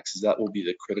sales taxes. That will be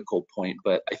the critical point.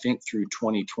 But I think through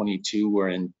 2022, we're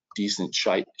in decent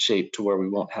shape to where we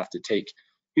won't have to take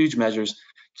huge measures.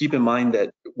 Keep in mind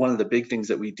that one of the big things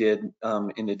that we did,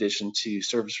 in addition to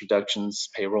service reductions,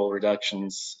 payroll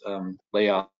reductions,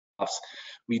 layoffs,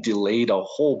 we delayed a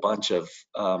whole bunch of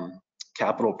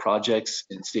capital projects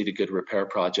and state of good repair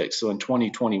projects. So in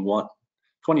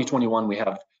 2021, we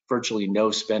have virtually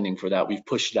no spending for that. We've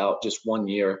pushed out just 1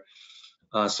 year.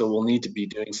 So we'll need to be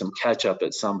doing some catch up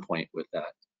at some point with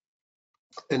that.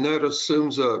 And that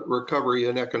assumes a recovery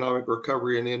in economic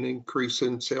recovery and an increase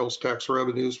in sales tax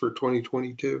revenues for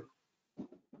 2022.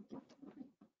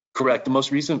 Correct. The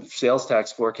most recent sales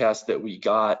tax forecast that we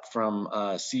got from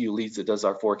CU Leads that does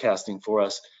our forecasting for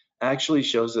us actually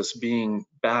shows us being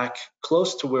back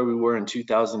close to where we were in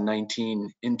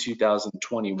 2019 in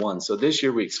 2021. So this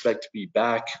year we expect to be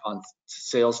back on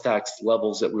sales tax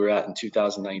levels that we were at in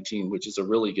 2019, which is a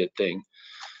really good thing.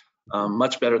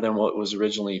 Much better than what was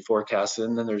originally forecasted.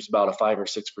 And then there's about a 5 or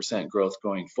 6% growth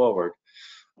going forward.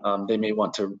 They may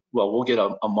want to, well, we'll get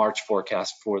a March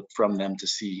forecast from them to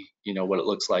see, what it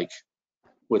looks like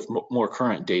with more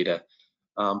current data.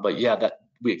 But yeah, that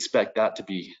we expect that to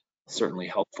be certainly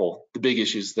helpful. The big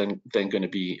issue is then going to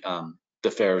be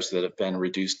the fares that have been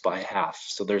reduced by half.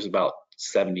 So there's about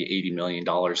 $70–80 million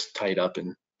tied up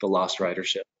in the lost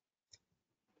ridership.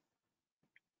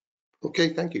 Okay,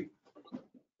 thank you.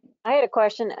 I had a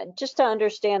question, just to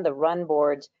understand the run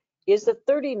boards. Is the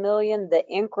 30 million the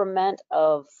increment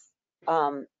of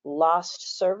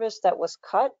lost service that was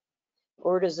cut,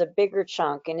 or does a bigger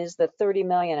chunk? And is the 30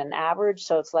 million an average,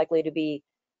 so it's likely to be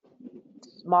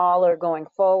smaller going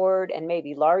forward and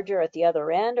maybe larger at the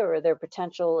other end, or are there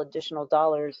potential additional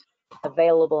dollars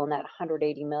available in that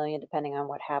 180 million depending on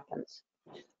what happens?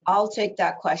 I'll take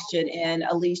that question. And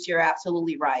Elise, you're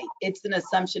absolutely right. It's an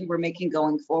assumption we're making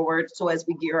going forward. So as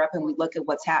we gear up and we look at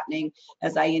what's happening,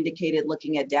 as I indicated,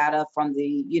 looking at data from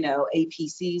the,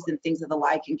 APCs and things of the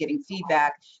like and getting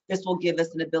feedback, this will give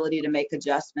us an ability to make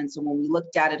adjustments. And when we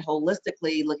looked at it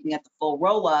holistically, looking at the full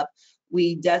roll up,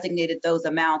 we designated those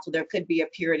amounts. So there could be a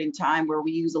period in time where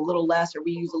we use a little less or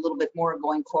we use a little bit more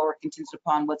going forward, contingent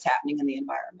upon what's happening in the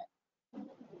environment.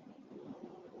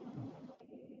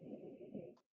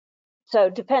 So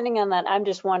depending on that, I'm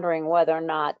just wondering whether or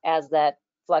not, as that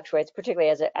fluctuates, particularly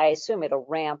as I assume it'll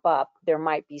ramp up, there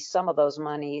might be some of those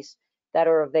monies that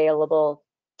are available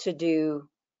to do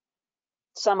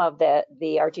some of the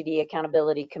RTD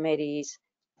Accountability Committee's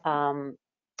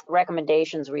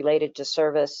recommendations related to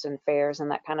service and fares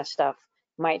and that kind of stuff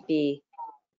might be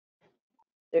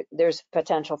there's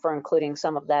potential for including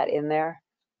some of that in there?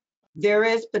 There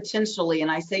is potentially, and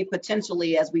I say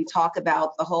potentially as we talk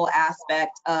about the whole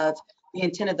aspect of the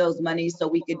intent of those monies, so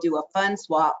we could do a fund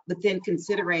swap, but then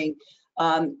considering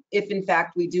if in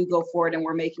fact we do go forward and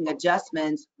we're making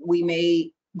adjustments, we may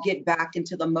get back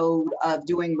into the mode of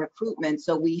doing recruitment,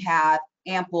 so we have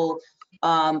ample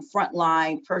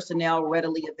frontline personnel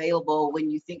readily available when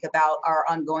you think about our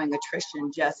ongoing attrition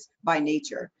just by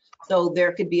nature. So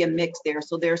there could be a mix there.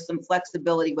 So there's some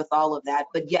flexibility with all of that.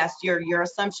 But yes, your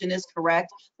assumption is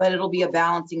correct, but it'll be a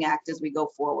balancing act as we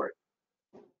go forward.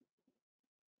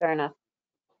 Fair enough.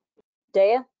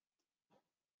 Dea?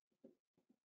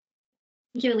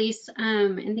 Thank you, Elise,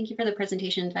 and thank you for the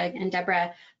presentation, Doug and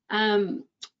Deborah. I'm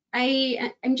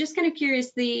just kind of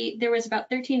curious, there was about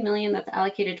 13 million that's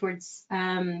allocated towards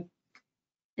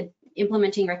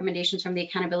implementing recommendations from the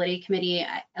Accountability Committee.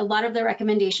 A lot of the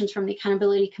recommendations from the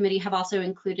Accountability Committee have also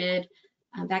included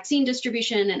vaccine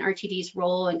distribution and RTD's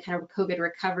role in kind of COVID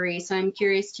recovery. So I'm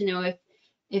curious to know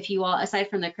if you all, aside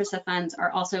from the CRISA funds,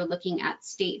 are also looking at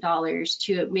state dollars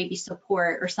to maybe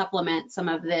support or supplement some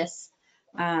of this,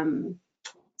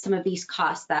 some of these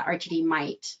costs that RTD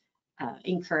might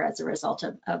incur as a result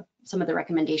of some of the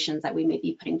recommendations that we may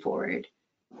be putting forward.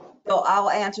 So I'll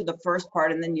answer the first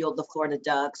part and then yield the floor to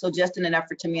Doug. So just in an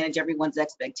effort to manage everyone's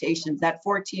expectations, that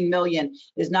 14 million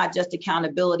is not just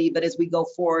accountability, but as we go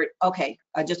forward, okay,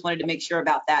 I just wanted to make sure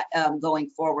about that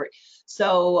going forward.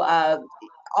 So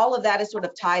all of that is sort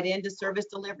of tied into service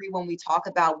delivery when we talk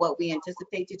about what we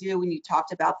anticipate to do, when you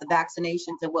talked about the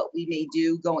vaccinations and what we may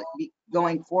do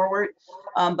going forward.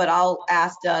 But I'll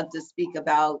ask Doug to speak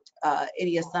about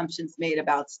any assumptions made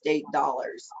about state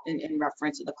dollars in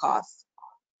reference to the costs.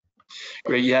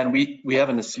 Great, yeah, and we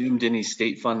haven't assumed any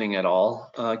state funding at all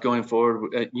going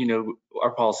forward. You know,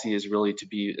 our policy is really to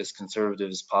be as conservative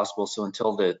as possible. So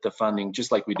until the funding,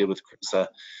 just like we did with CRISA,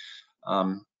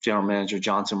 General Manager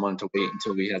Johnson wanted to wait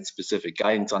until we had specific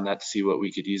guidance on that to see what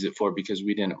we could use it for, because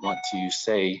we didn't want to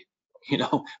say, you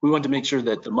know, we wanted to make sure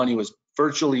that the money was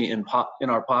virtually in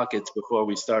our pockets before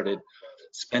we started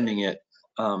spending it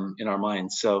in our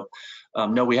minds. So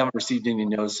no, we haven't received any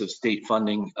notice of state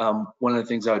funding. One of the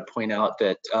things I would point out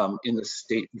that in the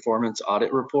state performance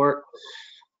audit report,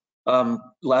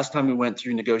 last time we went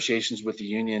through negotiations with the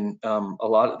union, a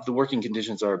lot of the working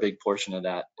conditions are a big portion of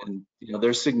that. And, you know,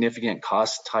 there's significant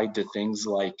costs tied to things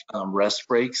like rest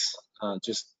breaks,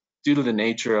 just due to the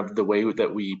nature of the way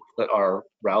that we put our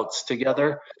routes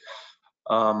together.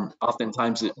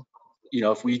 Oftentimes, you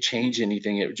know, if we change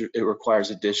anything, it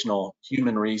requires additional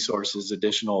human resources,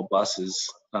 additional buses,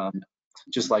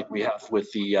 just like we have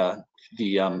with the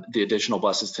additional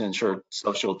buses to ensure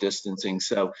social distancing.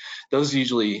 So those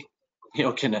usually, you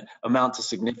know, can amount to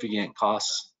significant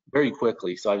costs very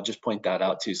quickly. So I would just point that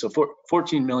out too. So for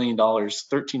 $14 million,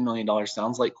 $13 million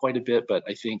sounds like quite a bit, but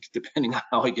I think depending on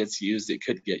how it gets used, it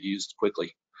could get used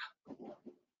quickly.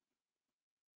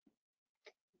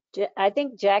 I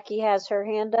think Jackie has her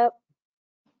hand up.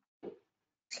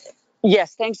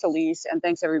 Yes, thanks, Elise, and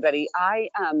thanks, everybody. I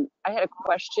had a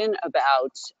question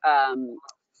about,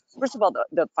 first of all,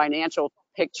 the financial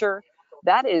picture.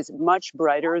 That is much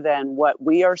brighter than what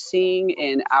we are seeing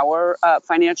in our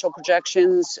financial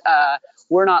projections.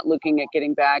 We're not looking at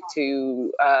getting back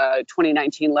to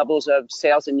 2019 levels of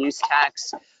sales and use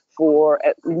tax for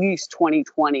at least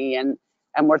 2020, and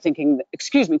we're thinking,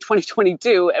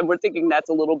 2022, and we're thinking that's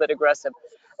a little bit aggressive.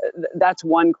 That's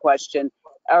one question.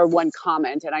 Or one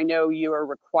comment, and I know you are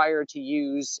required to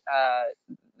use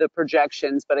the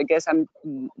projections, but I guess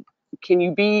can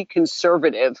you be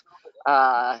conservative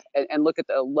and look at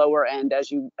the lower end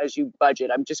as you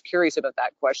budget? I'm just curious about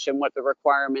that question, what the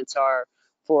requirements are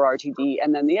for RTD.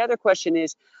 And then the other question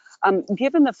is,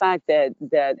 given the fact that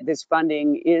this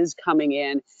funding is coming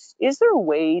in, is there a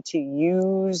way to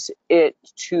use it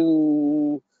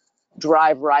to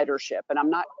drive ridership? And I'm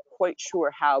not quite sure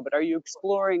how, but are you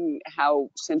exploring how,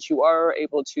 since you are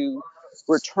able to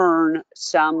return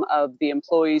some of the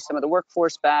employees, some of the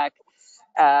workforce back,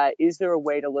 is there a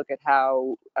way to look at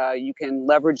how you can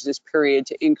leverage this period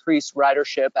to increase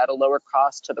ridership at a lower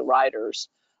cost to the riders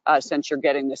since you're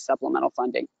getting this supplemental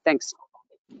funding? Thanks.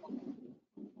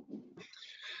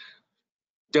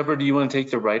 Deborah, do you want to take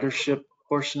the ridership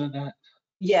portion of that?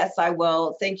 Yes, I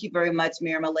will. Thank you very much,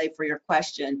 Mayor Malay, for your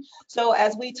question. So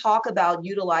as we talk about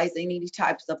utilizing these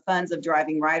types of funds of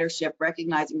driving ridership,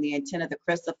 recognizing the intent of the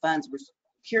CRISA funds was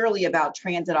purely about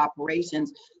transit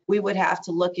operations, we would have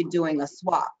to look at doing a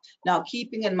swap. Now,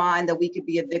 keeping in mind that we could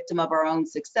be a victim of our own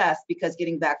success, because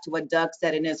getting back to what Doug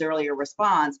said in his earlier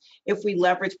response, if we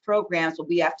leverage programs,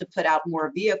 we have to put out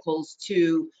more vehicles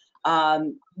to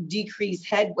decrease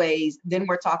headways, then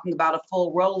we're talking about a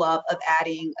full roll-up of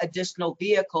adding additional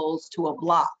vehicles to a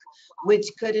block, which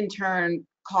could in turn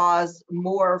cause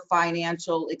more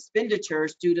financial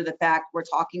expenditures due to the fact we're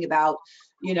talking about,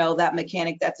 you know, that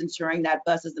mechanic that's ensuring that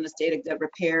bus is in a state of good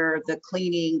repair, the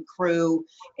cleaning crew,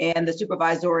 and the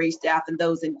supervisory staff and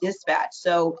those in dispatch.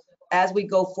 So as we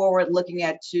go forward looking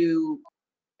to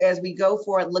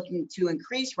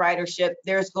increase ridership,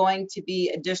 there's going to be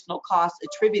additional costs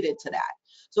attributed to that.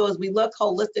 So as we look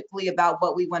holistically about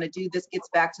what we want to do, this gets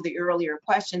back to the earlier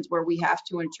questions where we have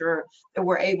to ensure that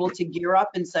we're able to gear up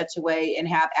in such a way and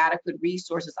have adequate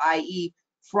resources, i.e.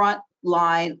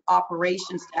 frontline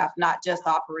operations staff, not just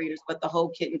operators, but the whole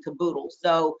kit and caboodle.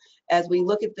 So as we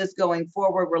look at this going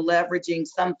forward, we're leveraging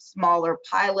some smaller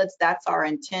pilots. That's our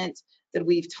intent that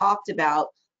we've talked about,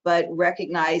 but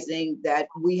recognizing that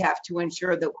we have to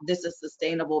ensure that this is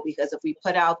sustainable, because if we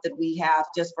put out that we have,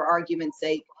 just for argument's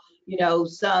sake, you know,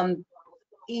 some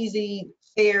easy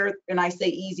fare, and I say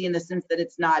easy in the sense that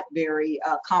it's not very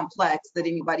complex, that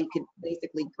anybody could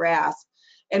basically grasp,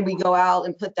 and we go out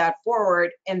and put that forward,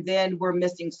 and then we're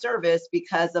missing service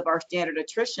because of our standard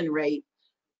attrition rate,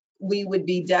 we would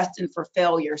be destined for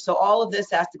failure. So all of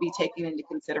this has to be taken into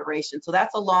consideration. So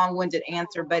that's a long-winded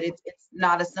answer, but it's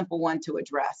not a simple one to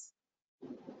address.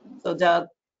 So Doug,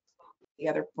 the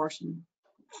other portion.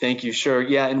 Thank you. Sure.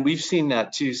 Yeah, and we've seen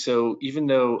that too. So even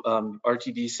though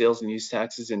RTD sales and use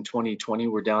taxes in 2020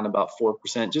 were down about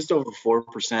 4%, just over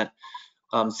 4%,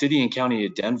 City and County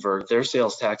of Denver, their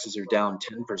sales taxes are down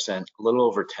 10%, a little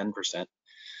over 10%.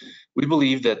 We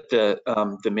believe that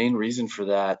the main reason for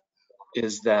that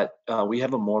is that we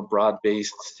have a more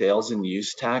broad-based sales and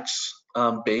use tax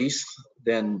base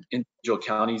than individual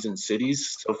counties and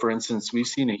cities. So for instance, we've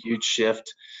seen a huge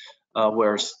shift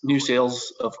where new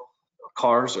sales of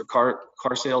cars or car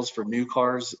sales for new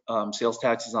cars, sales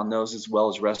taxes on those, as well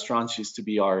as restaurants, used to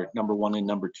be our number 1 and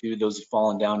number 2. Those have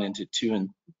fallen down into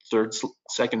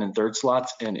second and third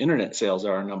slots, and internet sales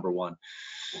are our number 1.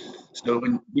 So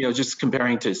when, you know, just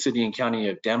comparing to City and County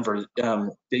of Denver,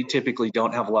 they typically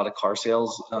don't have a lot of car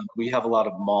sales. We have a lot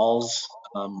of malls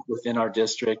within our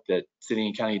district that City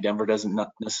and County of Denver doesn't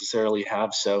necessarily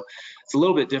have. So it's a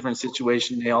little bit different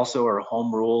situation. They also are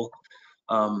home rule,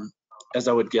 as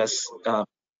I would guess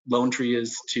Lone Tree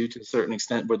is too, to a certain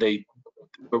extent, where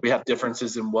we have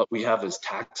differences in what we have as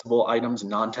taxable items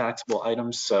and non-taxable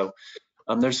items. So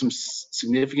there's some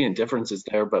significant differences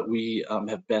there, but we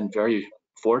have been very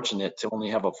fortunate to only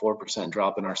have a 4%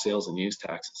 drop in our sales and use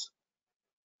taxes.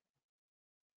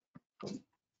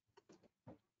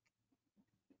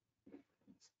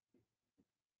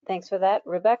 Thanks for that.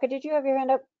 Rebecca, did you have your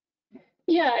hand up?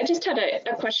 Yeah, I just had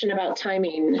a question about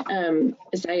timing.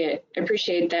 As I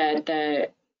appreciate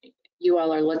that you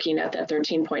all are looking at that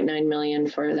 13.9 million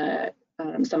for the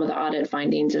some of the audit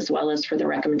findings, as well as for the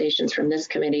recommendations from this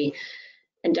committee.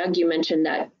 And Doug, you mentioned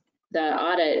that the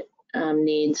audit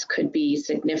needs could be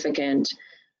significant.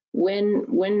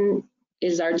 When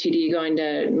is RTD going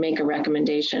to make a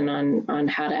recommendation on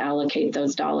how to allocate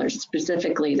those dollars,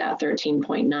 specifically that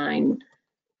 13.9?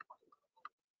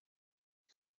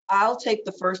 I'll take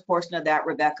the first portion of that,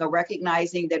 Rebecca,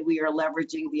 recognizing that we are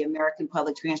leveraging the American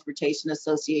Public Transportation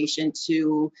Association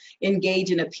to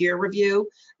engage in a peer review.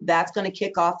 That's going to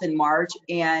kick off in March,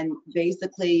 and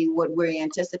basically what we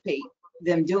anticipate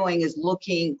them doing is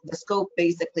looking, the scope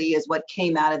basically is what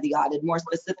came out of the audit, more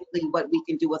specifically what we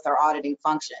can do with our auditing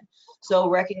function. So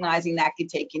recognizing that could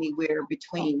take anywhere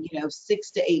between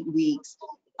 6 to 8 weeks.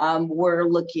 We're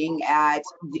looking at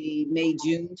the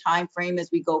May-June timeframe as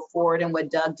we go forward, and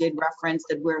what Doug did reference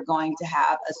that we're going to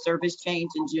have a service change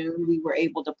in June. We were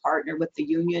able to partner with the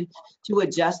union to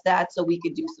adjust that so we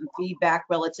could do some feedback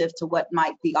relative to what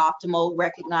might be optimal,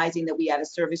 recognizing that we had a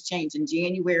service change in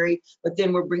January, but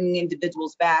then we're bringing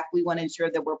individuals back. We want to ensure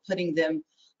that we're putting them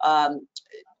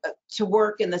to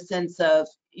work in the sense of,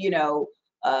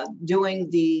 doing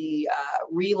the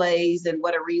relays, and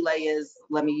what a relay is,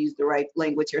 let me use the right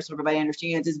language here so everybody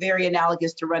understands, is very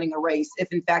analogous to running a race. If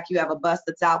in fact you have a bus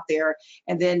that's out there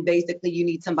and then basically you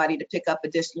need somebody to pick up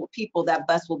additional people, that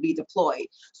bus will be deployed.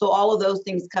 So all of those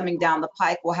things coming down the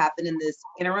pike will happen in this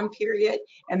interim period.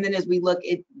 And then as we look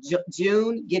at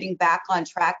June, getting back on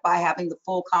track by having the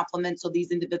full complement so these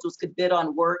individuals could bid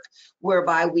on work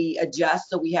whereby we adjust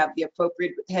so we have the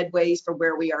appropriate headways for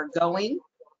where we are going.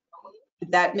 If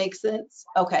that makes sense?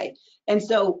 Okay. And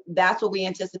so that's what we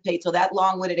anticipate. So that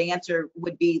long-winded answer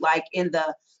would be like in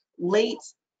the late,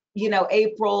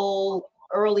 April,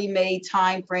 early May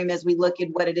timeframe as we look at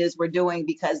what it is we're doing,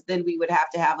 because then we would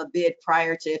have to have a bid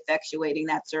prior to effectuating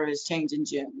that service change in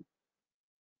June.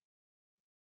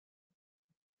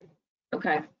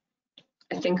 Okay,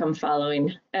 I think I'm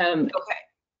following. Okay.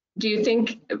 Do you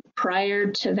think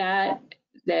prior to that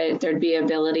there'd be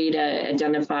ability to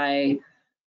identify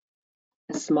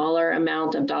a smaller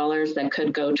amount of dollars that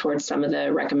could go towards some of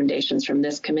the recommendations from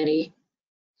this committee?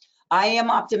 I am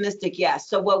optimistic, yes.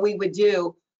 So what we would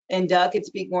do, and Doug could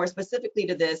speak more specifically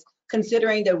to this,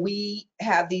 considering that we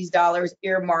have these dollars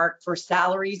earmarked for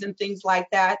salaries and things like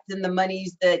that, then the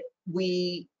monies that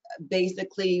we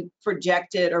basically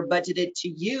projected or budgeted to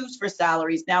use for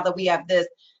salaries, now that we have this,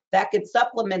 that could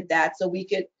supplement that, so we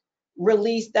could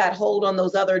release that hold on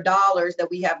those other dollars that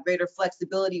we have greater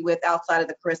flexibility with outside of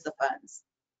the CRISA funds.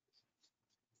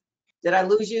 Did I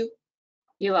lose you?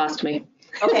 You lost me.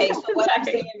 Okay, so what I'm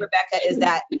saying, Rebecca, is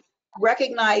that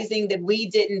recognizing that we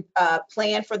didn't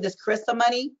plan for this CRISA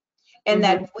money and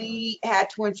that we had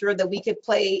to ensure that we could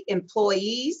pay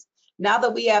employees. Now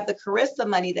that we have the CRISA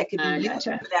money that could be used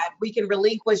for that, we can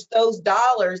relinquish those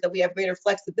dollars that we have greater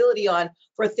flexibility on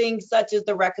for things such as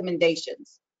the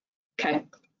recommendations. Okay.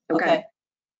 Okay.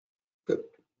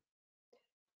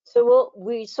 So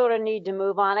we sort of need to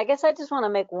move on. I guess I just want to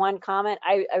make one comment.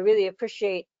 I really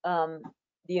appreciate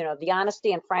the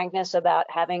honesty and frankness about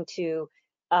having to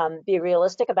be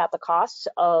realistic about the costs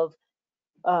of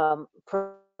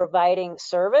providing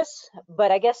service.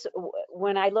 But I guess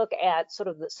when I look at sort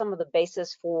of some of the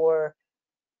basis for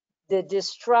the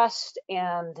distrust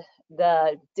and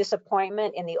the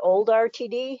disappointment in the old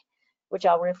RTD, which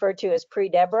I'll refer to as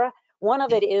pre-Deborah, one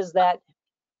of it is that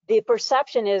the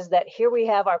perception is that here we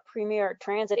have our premier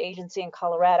transit agency in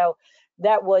Colorado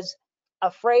that was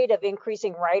afraid of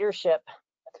increasing ridership.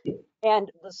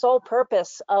 And the sole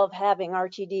purpose of having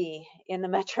RTD in the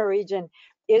metro region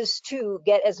is to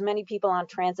get as many people on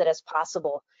transit as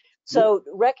possible. So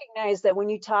recognize that when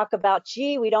you talk about,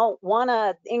 gee, we don't want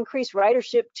to increase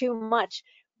ridership too much,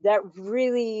 that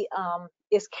really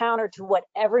is counter to what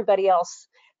everybody else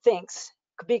thinks,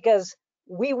 because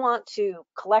we want to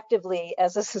collectively,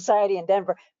 as a society in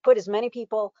Denver, put as many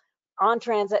people on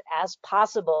transit as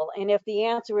possible. And if the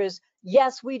answer is,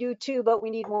 yes, we do too, but we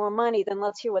need more money, then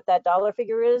let's hear what that dollar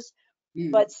figure is.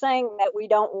 But saying that we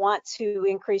don't want to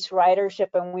increase ridership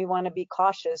and we want to be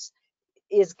cautious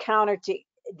is counter to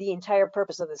the entire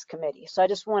purpose of this committee. So I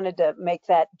just wanted to make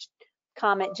that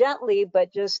comment gently,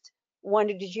 but just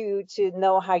wanted you to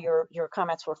know how your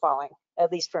comments were falling,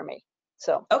 at least for me.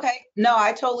 So okay, no,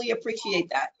 I totally appreciate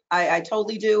that. I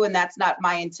totally do, and that's not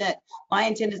my intent. My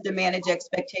intent is to manage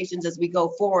expectations as we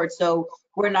go forward, so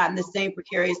we're not in the same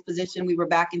precarious position we were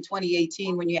back in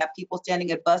 2018 when you have people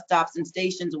standing at bus stops and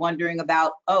stations wondering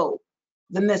about, oh,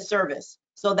 the missed service.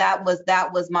 So that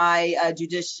was my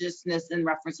judiciousness in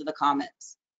reference to the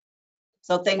comments.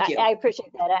 So thank you. I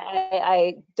appreciate that.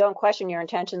 I don't question your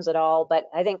intentions at all, but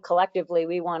I think collectively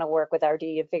we want to work with RD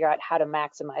to figure out how to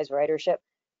maximize ridership.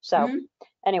 So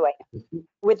anyway,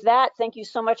 with that, thank you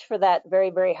so much for that very,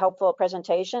 very helpful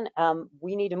presentation.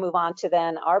 We need to move on to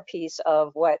then our piece of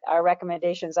what our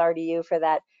recommendations are to you for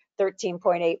that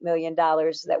 $13.8 million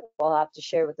that we'll have to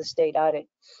share with the state audit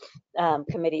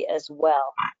committee as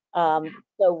well.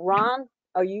 So Ron,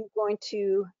 are you going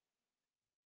to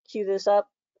cue this up?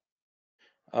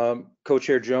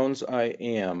 Co-Chair Jones, I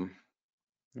am.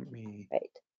 Let me. Right.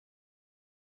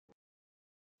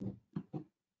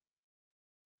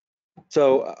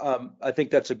 So I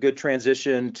think that's a good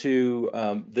transition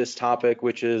to this topic,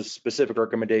 which is specific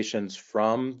recommendations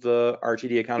from the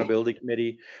RTD Accountability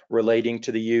Committee relating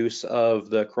to the use of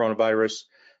the coronavirus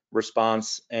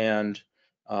response and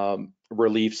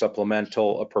relief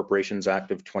supplemental appropriations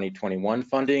act of 2021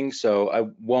 funding. So I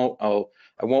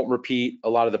won't repeat a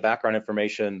lot of the background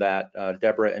information that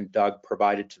Deborah and Doug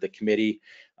provided to the committee,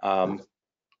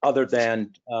 other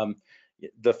than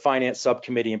the finance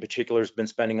subcommittee in particular has been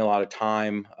spending a lot of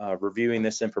time reviewing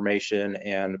this information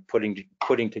and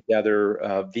putting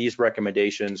together these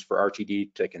recommendations for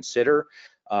RTD to consider.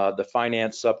 The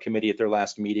finance subcommittee at their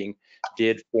last meeting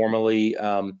did formally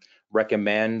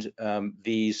recommend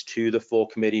these to the full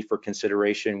committee for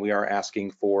consideration. We are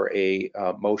asking for a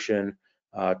motion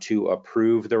to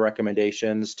approve the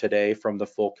recommendations today from the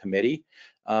full committee.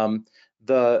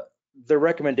 The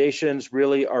recommendations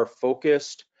really are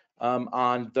focused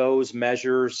on those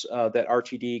measures that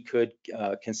RTD could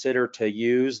consider to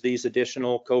use these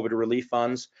additional COVID relief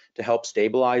funds to help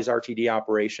stabilize RTD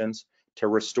operations, to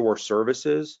restore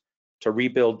services, to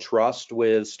rebuild trust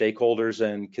with stakeholders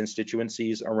and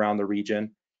constituencies around the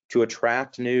region, to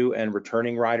attract new and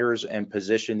returning riders and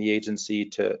position the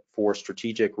agency for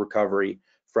strategic recovery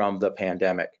from the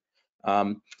pandemic.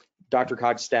 Dr.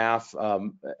 Cog's staff,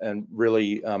 and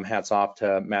really hats off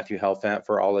to Matthew Helfant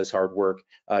for all his hard work,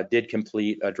 did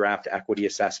complete a draft equity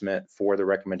assessment for the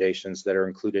recommendations that are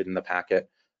included in the packet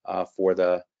for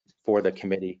the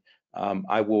committee.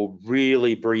 I will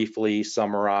really briefly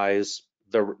summarize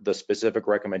the specific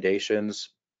recommendations.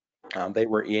 They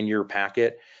were in your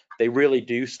packet. They really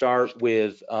do start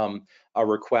with a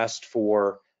request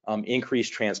for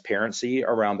increased transparency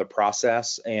around the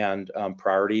process and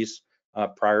priority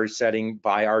setting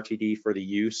by RTD for the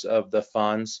use of the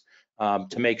funds,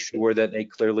 to make sure that they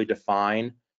clearly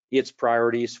define its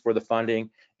priorities for the funding,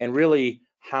 and really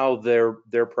how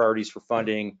their priorities for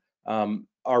funding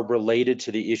are related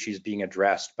to the issues being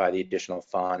addressed by the additional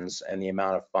funds and the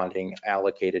amount of funding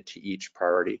allocated to each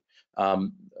priority.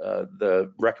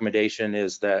 The recommendation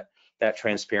is that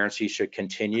transparency should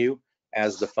continue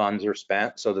as the funds are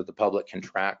spent, so that the public can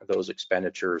track those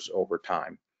expenditures over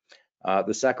time.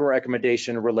 The second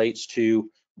recommendation relates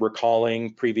to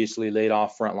recalling previously laid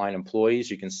off frontline employees.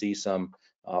 You can see some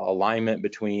alignment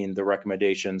between the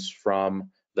recommendations from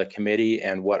the committee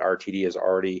and what RTD is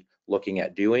already looking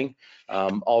at doing.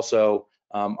 Also,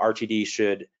 RTD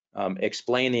should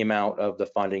explain the amount of the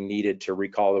funding needed to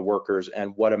recall the workers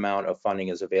and what amount of funding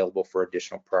is available for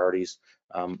additional priorities.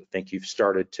 I think you've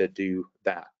started to do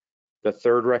that. The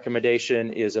third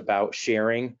recommendation is about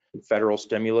sharing federal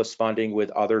stimulus funding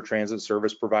with other transit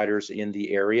service providers in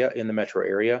the area, in the metro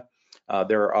area.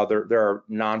 There are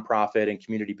nonprofit and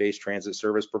community-based transit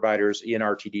service providers in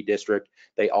RTD district.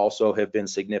 They also have been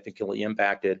significantly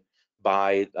impacted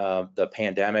by the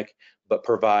pandemic, but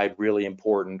provide really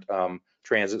important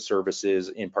transit services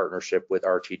in partnership with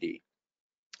RTD.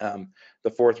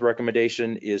 The fourth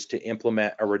recommendation is to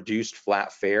implement a reduced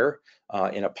flat fare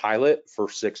in a pilot for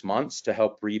 6 months to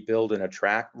help rebuild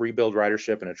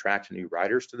ridership and attract new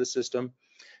riders to the system.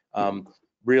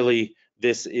 Really,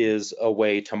 this is a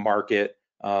way to market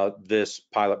this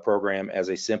pilot program as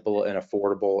a simple and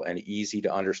affordable and easy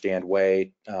to understand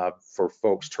way for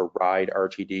folks to ride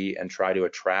RTD and try to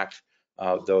attract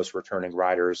those returning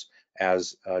riders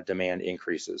as demand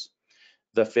increases.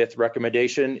 The fifth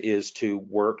recommendation is to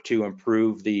work to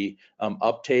improve the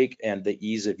uptake and the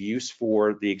ease of use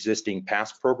for the existing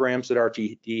pass programs that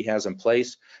RTD has in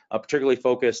place, particularly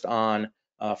focused on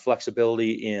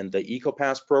flexibility in the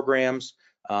EcoPass programs,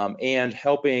 and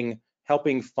helping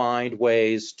find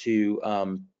ways to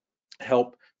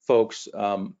help folks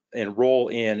enroll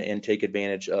in and take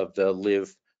advantage of the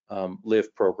Live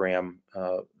program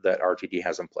that RTD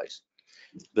has in place.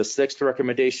 The sixth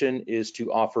recommendation is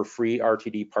to offer free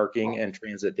RTD parking and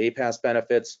transit day pass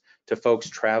benefits to folks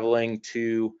traveling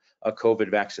to a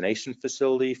COVID vaccination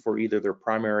facility for either their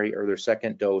primary or their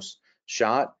second dose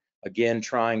shot. Again,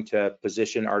 trying to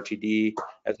position RTD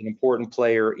as an important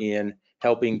player in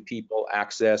helping people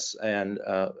access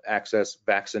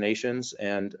vaccinations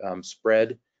and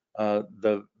spread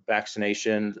the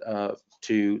vaccination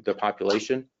to the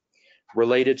population.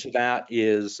 Related to that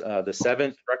is the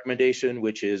seventh recommendation,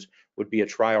 which would be a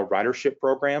trial ridership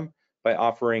program by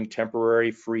offering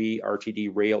temporary free RTD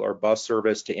rail or bus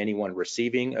service to anyone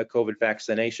receiving a COVID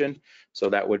vaccination. So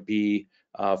that would be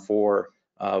for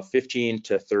 15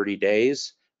 to 30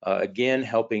 days. Again,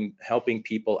 helping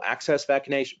people access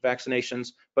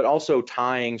vaccinations, but also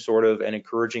tying sort of and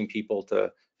encouraging people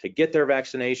to get their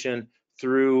vaccination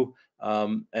through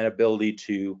an ability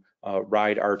to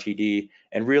ride RTD,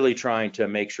 and really trying to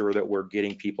make sure that we're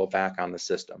getting people back on the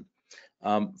system.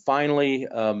 Finally,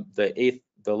 the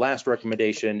last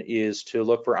recommendation is to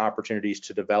look for opportunities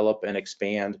to develop and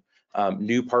expand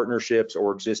new partnerships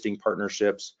or existing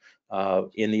partnerships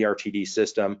in the RTD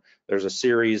system. There's a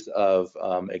series of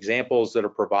examples that are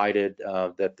provided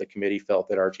that the committee felt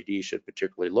that RTD should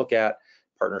particularly look at.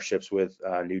 Partnerships with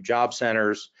new job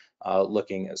centers,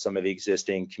 looking at some of the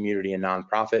existing community and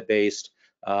nonprofit-based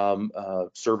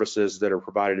services that are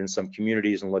provided in some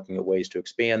communities and looking at ways to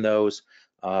expand those,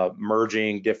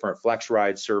 merging different flex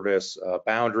ride service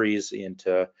boundaries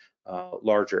into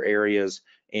larger areas,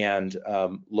 and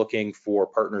looking for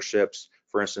partnerships,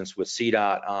 for instance, with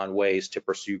CDOT on ways to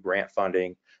pursue grant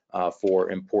funding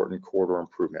for important corridor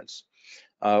improvements.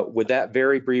 With that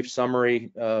very brief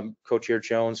summary, Co-Chair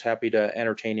Jones, happy to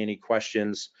entertain any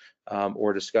questions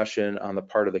or discussion on the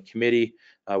part of the committee.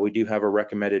 We do have a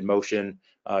recommended motion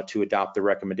to adopt the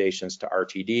recommendations to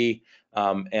RTD.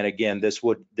 And again, this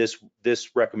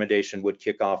recommendation would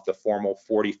kick off the formal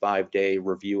 45-day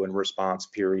review and response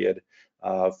period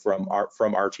from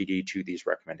RTD to these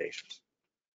recommendations.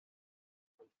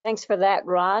 Thanks for that,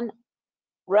 Ron.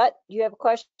 Rut, do you have a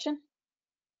question?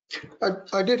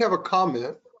 I did have a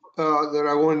comment that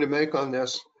I wanted to make on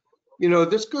this. you know,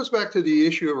 this goes back to the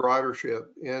issue of ridership,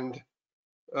 and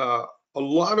a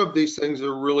lot of these things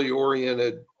are really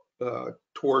oriented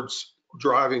towards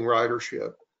driving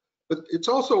ridership, but it's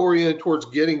also oriented towards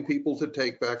getting people to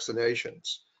take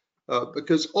vaccinations.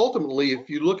 Because ultimately, if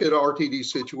you look at RTD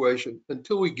situation,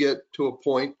 until we get to a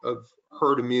point of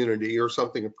herd immunity or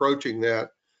something approaching that,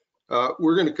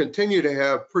 we're going to continue to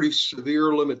have pretty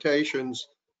severe limitations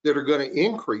that are going to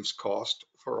increase cost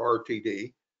for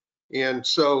RTD. And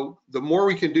so the more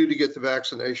we can do to get the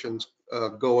vaccinations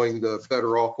going, the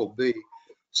better off we'll be.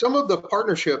 Some of the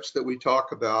partnerships that we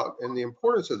talk about and the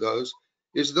importance of those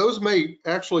is those may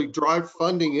actually drive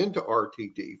funding into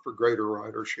RTD for greater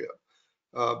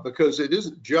ridership, because it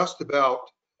isn't just about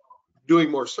doing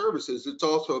more services. It's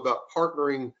also about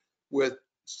partnering with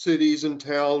cities and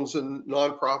towns and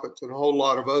nonprofits and a whole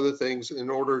lot of other things in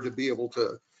order to be able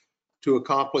to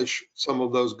accomplish some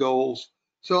of those goals.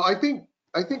 So I think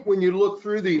when you look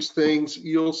through these things,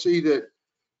 you'll see that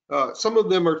some of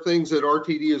them are things that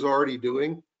RTD is already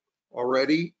doing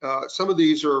already. Some of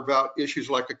these are about issues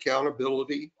like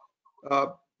accountability,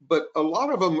 but a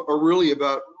lot of them are really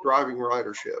about driving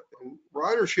ridership. And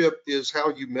ridership is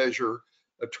how you measure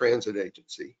a transit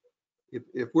agency.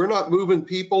 If we're not moving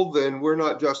people, then we're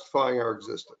not justifying our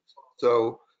existence.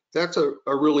 So that's a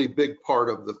really big part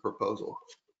of the proposal.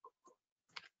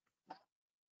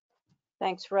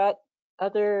 Thanks, Rhett.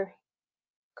 Other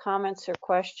comments or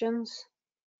questions?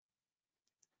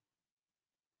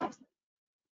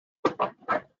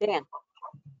 Dan.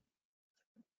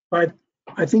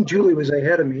 I think Julie was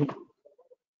ahead of me.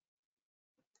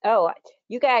 Oh,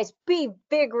 you guys be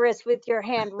vigorous with your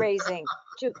hand raising.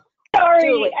 Sorry,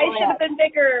 Julie, I should have been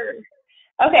bigger.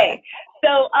 Okay,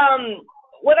 so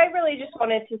what I really just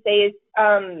wanted to say is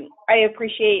I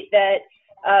appreciate that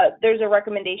there's a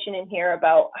recommendation in here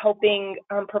about helping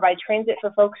provide transit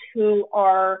for folks who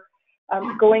are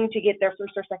going to get their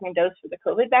first or second dose for the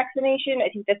COVID vaccination. I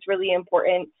think that's really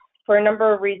important for a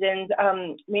number of reasons,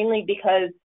 mainly because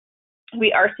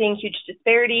we are seeing huge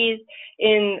disparities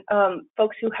in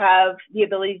folks who have the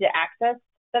ability to access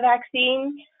the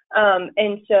vaccine.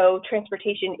 And so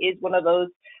transportation is one of those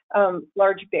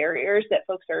large barriers that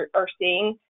folks are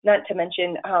seeing, not to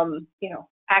mention, you know,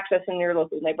 access in your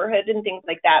local neighborhood and things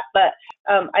like that. But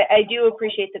I do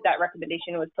appreciate that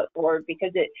recommendation was put forward,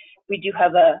 because we do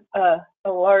have a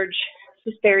large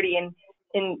disparity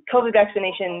in COVID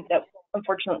vaccination that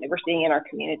unfortunately we're seeing in our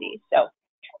communities. So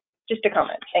just a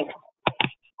comment. Thanks.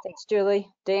 Thanks, Julie.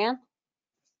 Dan?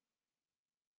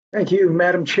 Thank you,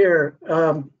 Madam Chair.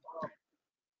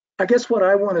 I guess what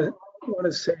I want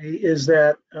to say is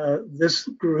that this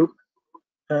group,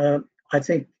 I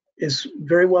think, is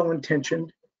very well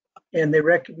intentioned, and they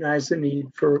recognize the need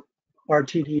for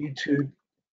RTD to,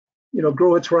 you know,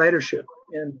 grow its ridership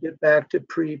and get back to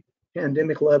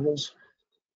pre-pandemic levels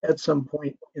at some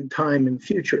point in time in the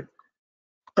future.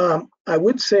 I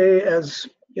would say, as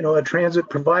you know, a transit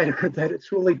provider, that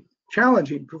it's really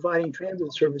challenging providing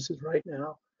transit services right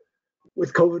now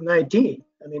with COVID-19.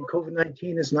 I mean,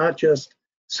 COVID-19 is not just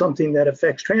something that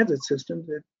affects transit systems,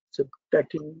 it's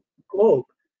affecting the globe.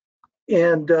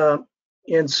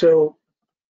 And so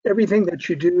everything that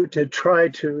you do to try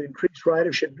to increase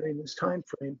ridership during this time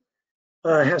frame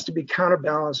has to be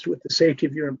counterbalanced with the safety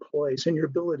of your employees and your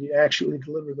ability to actually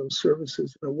deliver those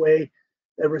services in a way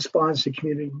that responds to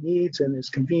community needs and is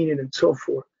convenient and so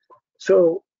forth.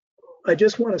 So I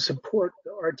just want to support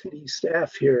the RTD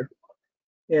staff here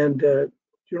and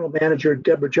General Manager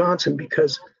Deborah Johnson,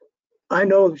 because I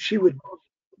know she would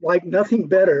like nothing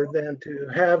better than to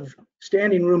have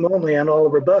standing room only on all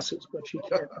of her buses, but she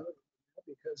can't do it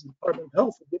because the Department of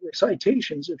Health would give her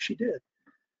citations if she did,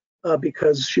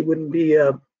 because she wouldn't be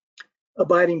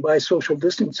abiding by social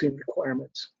distancing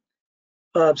requirements.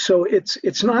 So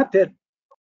it's not that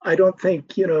I don't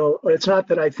think, you know, it's not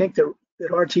that I think that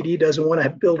RTD doesn't want to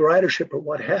build ridership or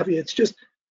what have you. It's just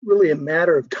really a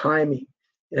matter of timing.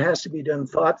 It has to be done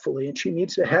thoughtfully, and she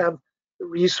needs to have the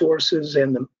resources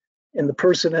and the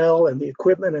personnel and the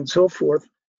equipment and so forth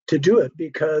to do it,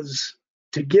 because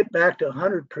to get back to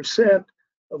 100%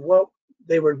 of what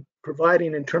they were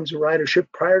providing in terms of ridership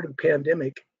prior to the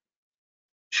pandemic,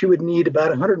 she would need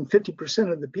about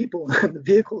 150% of the people and the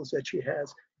vehicles that she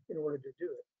has in order to do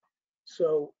it.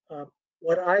 So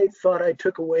what I thought I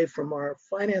took away from our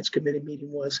finance committee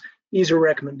meeting was these are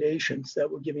recommendations that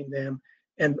we're giving them,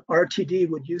 and RTD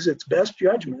would use its best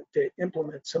judgment to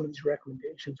implement some of these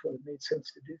recommendations when it made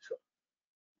sense to do so.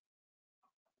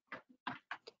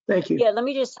 Thank you. Yeah, let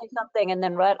me just say something, and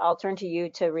then Rhett, I'll turn to you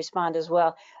to respond as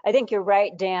well. I think you're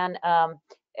right, Dan.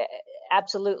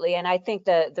 Absolutely, and I think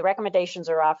the recommendations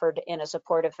are offered in a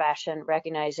supportive fashion,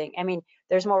 recognizing, I mean,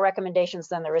 there's more recommendations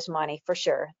than there is money, for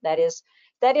sure. That is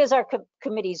our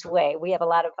committee's way. We have a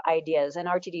lot of ideas, and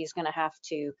RTD is going to have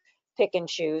to pick and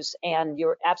choose. And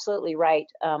you're absolutely right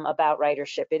about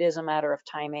ridership. It is a matter of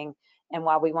timing, and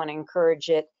while we want to encourage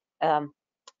it,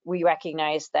 we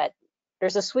recognize that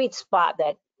there's a sweet spot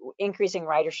that increasing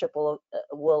ridership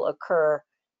will occur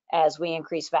as we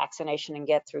increase vaccination and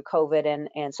get through COVID,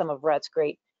 and some of Rhett's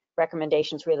great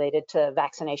recommendations related to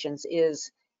vaccinations is,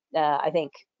 I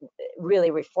think,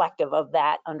 really reflective of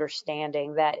that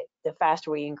understanding that the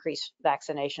faster we increase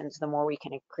vaccinations, the more we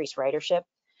can increase ridership.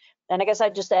 And I guess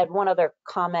I'd just add one other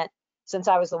comment, since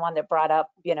I was the one that brought up,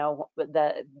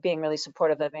 the being really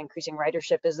supportive of increasing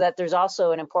ridership, is that there's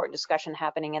also an important discussion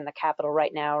happening in the Capitol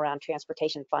right now around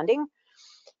transportation funding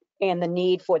and the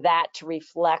need for that to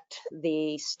reflect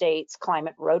the state's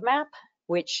climate roadmap,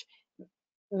 which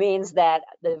means that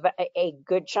a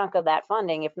good chunk of that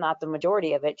funding, if not the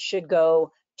majority of it, should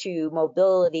go to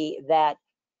mobility that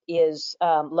is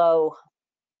low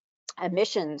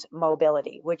emissions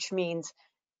mobility, which means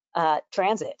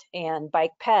transit and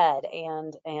bike ped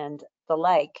and the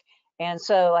like. And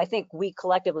so I think we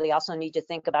collectively also need to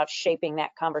think about shaping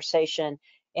that conversation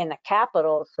in the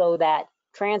Capitol so that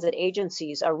transit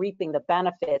agencies are reaping the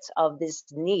benefits of this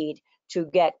need to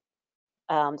get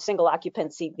single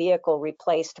occupancy vehicle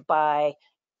replaced by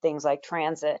things like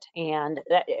transit. And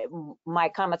my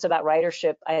comments about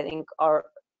ridership, I think,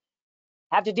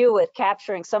 have to do with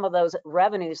capturing some of those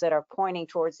revenues that are pointing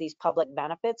towards these public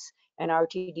benefits, and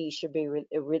RTD should be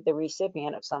the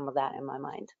recipient of some of that in my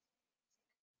mind.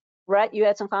 Rhett, you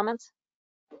had some comments?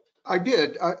 I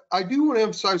did. I do want to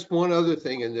emphasize one other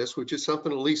thing in this, which is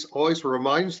something Elise always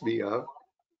reminds me of,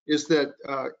 is that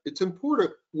it's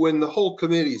important when the whole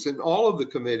committees and all of the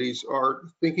committees are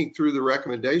thinking through the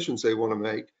recommendations they want to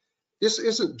make. This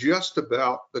isn't just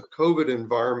about the COVID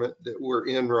environment that we're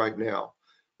in right now.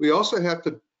 We also have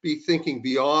to be thinking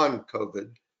beyond COVID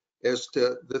as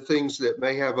to the things that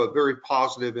may have a very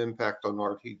positive impact on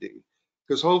RTD.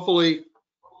 Because hopefully,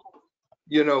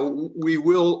 we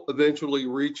will eventually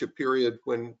reach a period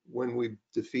when we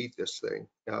defeat this thing.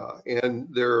 And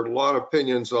there are a lot of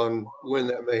opinions on when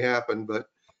that may happen, but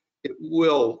it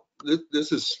will.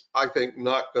 This is, I think,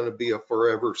 not going to be a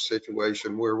forever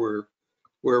situation where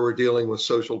we're dealing with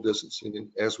social distancing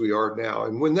as we are now.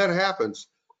 And when that happens,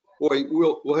 boy,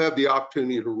 we'll have the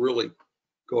opportunity to really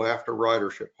go after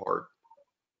ridership hard.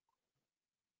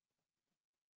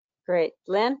 Great.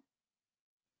 Lynn?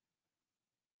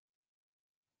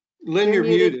 Lynn, you're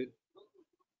muted.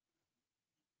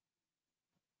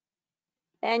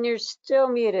 And you're still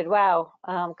muted. Wow.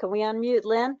 Can we unmute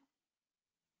Lynn?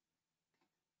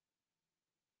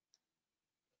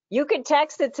 You can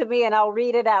text it to me and I'll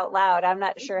read it out loud. I'm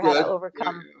not sure how to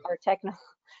overcome our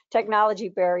technology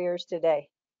barriers today.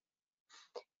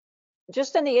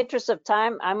 Just in the interest of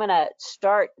time, I'm going to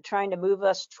start trying to move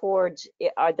us towards,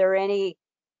 are there any,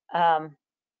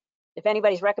 if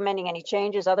anybody's recommending any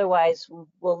changes, otherwise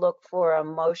we'll look for a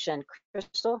motion.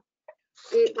 Crystal?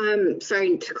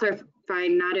 Sorry to clarify,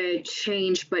 not a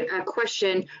change, but a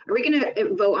question. Are we going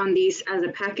to vote on these as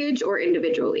a package or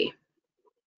individually?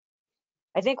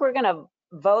 I think we're going to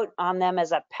vote on them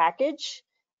as a package,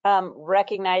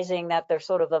 recognizing that there's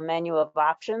sort of a menu of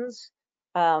options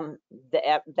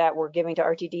that we're giving to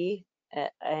RTD.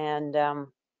 And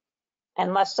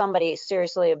unless somebody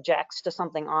seriously objects to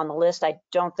something on the list, I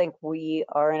don't think we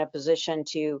are in a position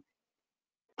to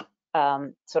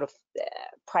sort of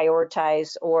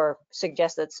prioritize or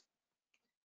suggest that's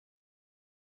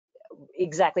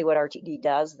exactly what RTD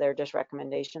does. They're just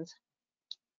recommendations.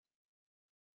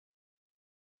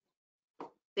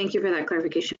 Thank you for that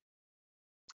clarification.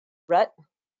 Rhett?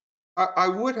 I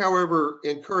would, however,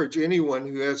 encourage anyone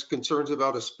who has concerns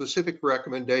about a specific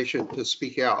recommendation to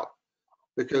speak out,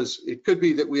 because it could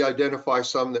be that we identify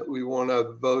some that we want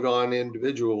to vote on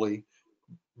individually.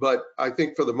 But I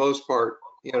think for the most part,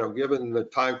 given the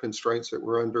time constraints that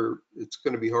we're under, it's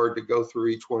going to be hard to go through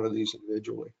each one of these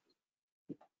individually.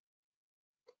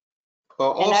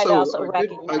 Also,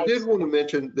 I did want to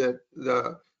mention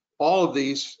that all of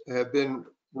these have been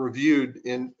reviewed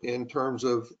in terms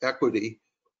of equity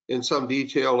in some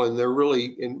detail, and they're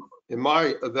really, in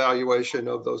my evaluation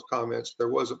of those comments, there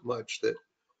wasn't much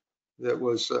that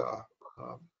was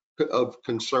of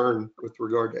concern with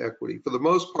regard to equity. For the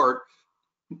most part,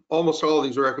 almost all of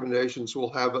these recommendations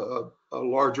will have a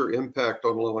larger impact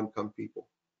on low-income people,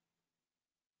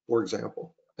 for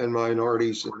example, and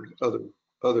minorities and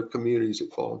other communities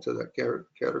that fall into that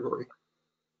category.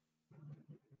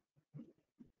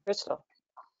 Crystal?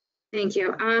 Thank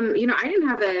you. I didn't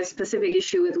have a specific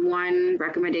issue with one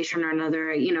recommendation or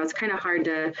another. It's kind of hard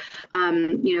to,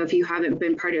 if you haven't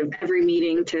been part of every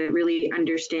meeting to really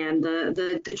understand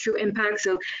the true impact.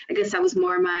 So I guess that was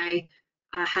more my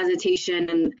hesitation,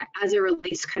 and as it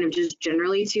relates kind of just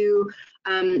generally to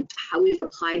how we've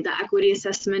applied the equity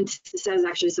assessment. This is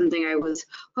actually something I was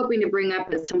hoping to bring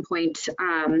up at some point,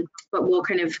 but we'll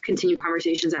kind of continue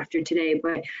conversations after today.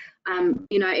 But,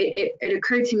 it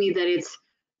occurred to me that it's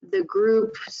the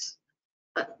groups,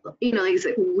 like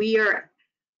we are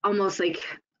almost like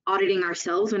auditing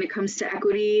ourselves when it comes to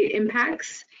equity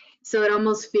impacts. So it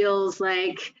almost feels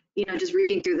like, just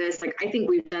reading through this, like I think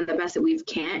we've done the best that we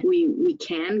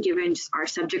can given just our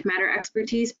subject matter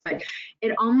expertise, but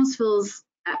it almost feels,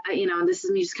 this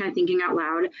is me just kind of thinking out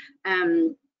loud,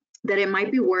 that it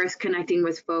might be worth connecting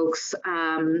with folks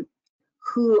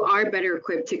who are better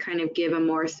equipped to kind of give a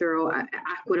more thorough,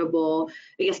 equitable,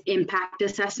 I guess, impact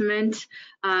assessment.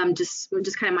 Just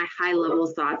kind of my high level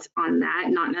thoughts on that,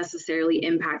 not necessarily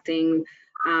impacting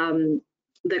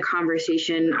the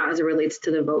conversation as it relates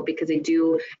to the vote, because I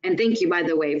do, and thank you, by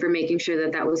the way, for making sure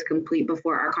that that was complete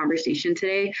before our conversation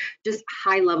today. Just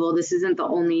high level, this isn't the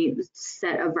only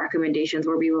set of recommendations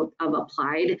where we have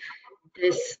applied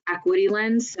this equity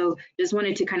lens. So just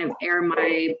wanted to kind of air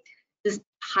my just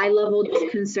high level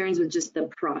concerns with just the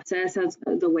process as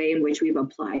the way in which we've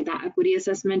applied that equity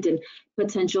assessment and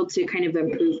potential to kind of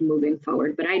improve moving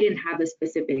forward. But I didn't have a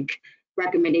specific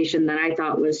recommendation that I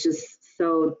thought was just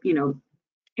so,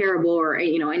 terrible or,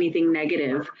 anything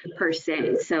negative per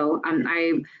se. So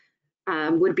I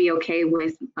would be okay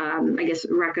with, I guess,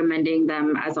 recommending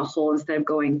them as a whole instead of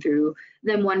going through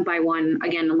them one by one,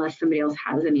 again, unless somebody else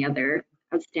has any other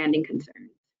outstanding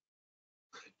concerns.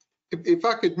 If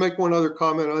I could make one other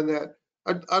comment on that,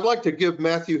 I'd like to give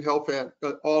Matthew Helfand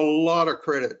a lot of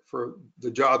credit for the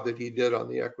job that he did on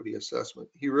the equity assessment.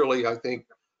 He really, I think,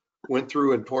 went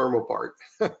through and tore them apart.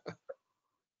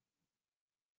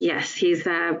 Yes, he's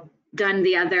done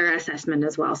the other assessment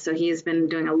as well. So he's been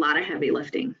doing a lot of heavy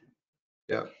lifting.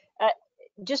 Yeah.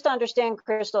 Just to understand,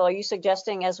 Crystal, are you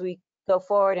suggesting as we go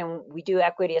forward and we do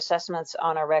equity assessments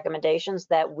on our recommendations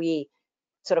that we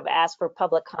sort of ask for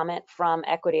public comment from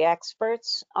equity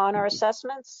experts on our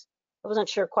assessments? I wasn't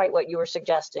sure quite what you were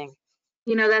suggesting.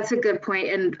 That's a good point,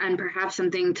 and perhaps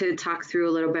something to talk through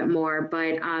a little bit more.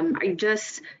 But I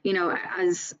just,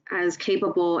 as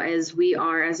capable as we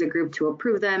are as a group to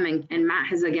approve them, and Matt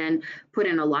has again put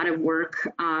in a lot of work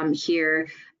here.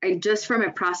 I just from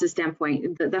a process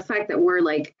standpoint, the fact that we're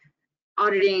like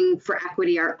auditing for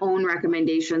equity our own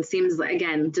recommendations seems,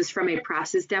 again, just from a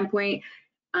process standpoint.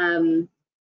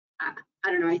 I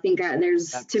don't know. I think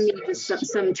there's, to me, just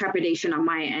some trepidation on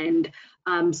my end.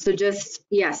 So just,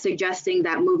 suggesting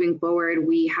that moving forward,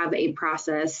 we have a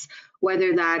process,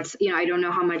 whether that's, I don't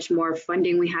know how much more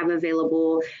funding we have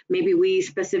available. Maybe we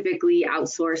specifically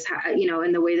outsource,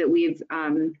 in the way that we've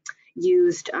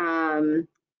used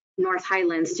North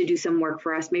Highlands to do some work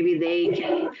for us. Maybe they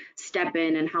can step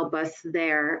in and help us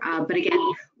there. But again,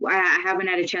 I haven't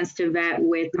had a chance to vet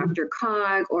with Dr.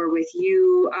 Cog or with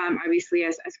you, obviously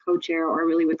as co-chair, or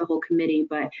really with the whole committee.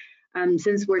 But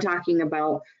since we're talking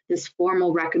about this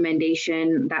formal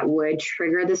recommendation that would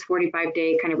trigger this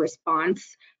 45-day kind of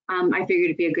response, I figured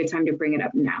it'd be a good time to bring it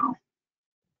up now.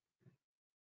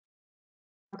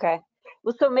 Okay.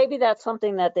 Well, so maybe that's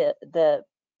something that the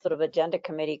sort of agenda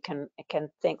committee can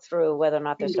think through, whether or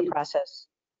not there's a process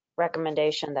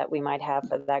recommendation that we might have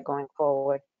for that going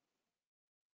forward.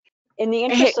 In the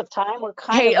interest of time, we're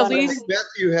kind of Elise,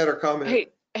 Matthew had a comment.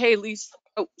 Hey, Elise.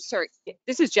 Oh, sorry.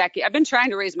 This is Jackie. I've been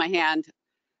trying to raise my hand.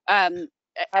 I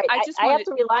have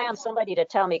to rely on somebody to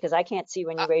tell me because I can't see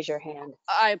when you raise your hand.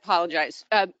 I apologize.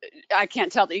 I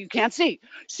can't tell that you can't see.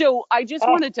 So I just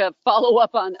wanted to follow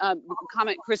up on a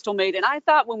comment Crystal made. And I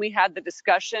thought when we had the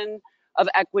discussion of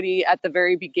equity at the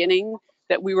very beginning,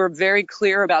 that we were very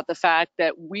clear about the fact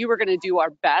that we were going to do our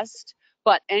best,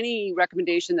 but any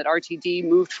recommendation that RTD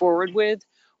moved forward with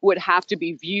would have to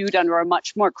be viewed under a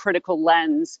much more critical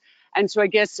lens. And so I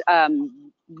guess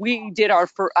we did our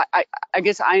first, I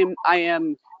guess I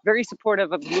am very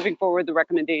supportive of moving forward the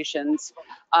recommendations.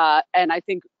 And I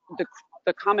think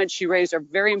the comments she raised are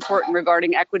very important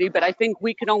regarding equity, but I think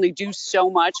we can only do so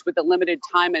much with the limited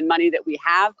time and money that we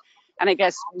have. And I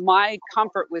guess my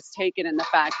comfort was taken in the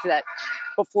fact that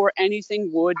before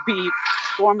anything would be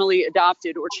formally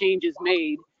adopted or changes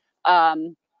made,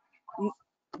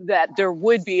 that there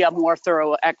would be a more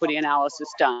thorough equity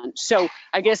analysis done. So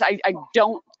I guess I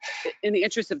don't, in the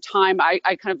interest of time, I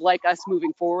kind of like us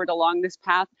moving forward along this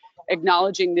path,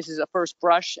 acknowledging this is a first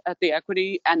brush at the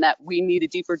equity and that we need a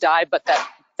deeper dive, but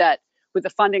that with the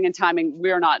funding and timing,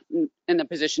 we're not in the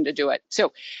position to do it.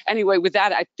 So anyway, with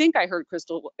that, I think I heard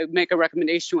Crystal make a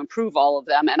recommendation to improve all of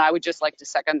them, and I would just like to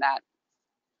second that.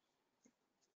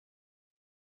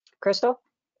 Crystal?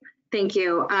 Thank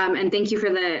you. And thank you for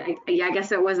the, yeah, I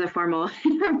guess it was a formal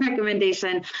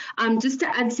recommendation. Just to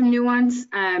add some nuance,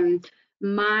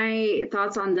 my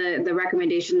thoughts on the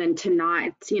recommendation, and to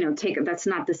not, that's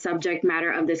not the subject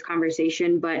matter of this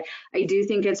conversation, but I do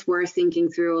think it's worth thinking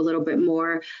through a little bit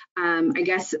more. I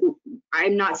guess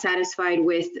I'm not satisfied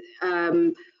with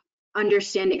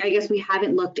understanding. I guess we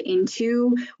haven't looked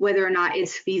into whether or not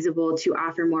it's feasible to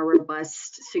offer more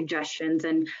robust suggestions.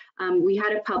 And we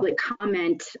had a public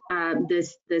comment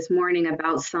this morning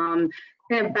about some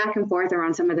kind of back and forth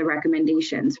around some of the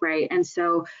recommendations, right? And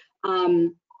so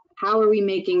how are we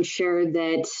making sure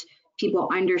that people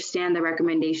understand the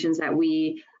recommendations that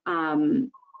we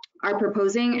are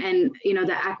proposing? And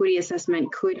the equity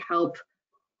assessment could help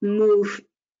move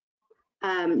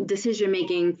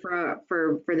decision-making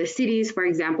for the cities, for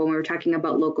example, when we're talking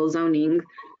about local zoning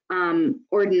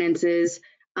ordinances,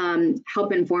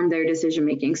 help inform their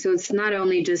decision-making. So it's not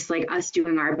only just like us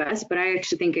doing our best, but I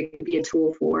actually think it could be a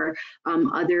tool for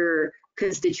other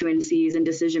constituencies and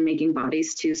decision-making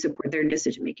bodies to support their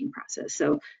decision-making process.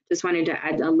 So just wanted to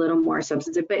add a little more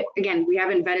substance. But again, we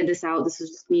haven't vetted this out. This is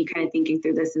just me kind of thinking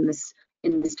through this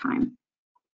in this time.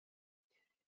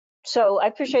 So I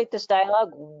appreciate this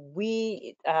dialogue.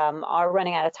 We are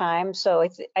running out of time. So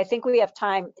I think we have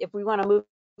time, if we want to move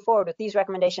forward with these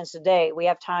recommendations today, we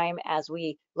have time as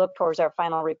we look towards our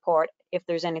final report, if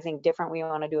there's anything different we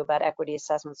want to do about equity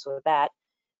assessments with that.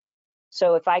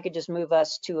 So if I could just move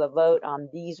us to a vote on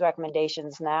these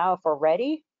recommendations now, if we're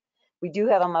ready. We do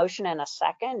have a motion and a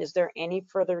second. Is there any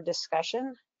further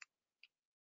discussion?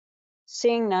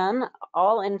 Seeing none,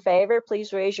 all in favor,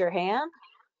 please raise your hand.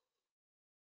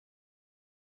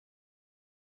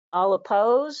 All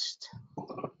opposed?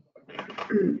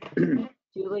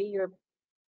 Julie, you're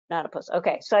not opposed.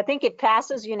 Okay, so I think it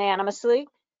passes unanimously.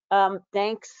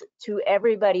 Thanks to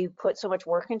everybody who put so much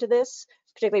work into this,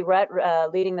 particularly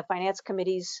Rhett leading the Finance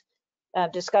Committee's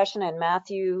discussion, and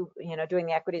Matthew, doing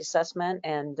the equity assessment.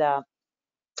 And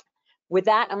with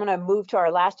that, I'm going to move to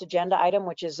our last agenda item,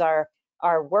 which is our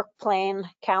work plan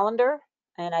calendar.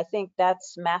 And I think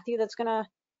that's Matthew that's going to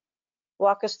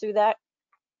walk us through that.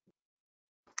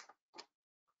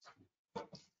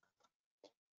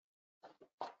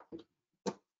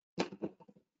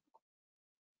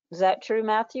 Is that true,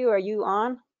 Matthew? Are you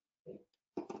on?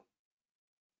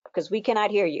 Because we cannot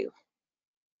hear you.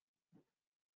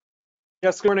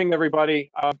 Yes, good morning,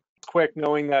 everybody. Quick,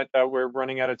 knowing that we're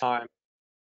running out of time.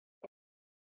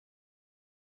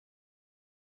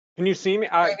 Can you see me?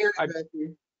 I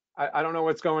don't know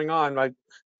what's going on. I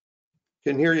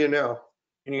can hear you now.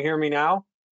 Can you hear me now?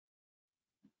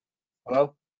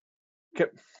 Hello? Okay.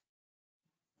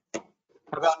 How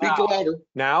about Speak now? louder.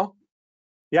 Now?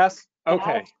 Yes?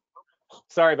 Okay.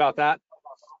 Sorry about that.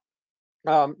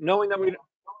 Knowing that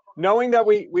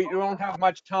we don't have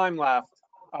much time left,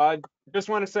 just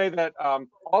want to say that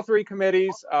all three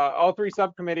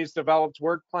subcommittees developed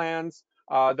work plans.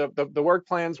 The work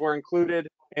plans were included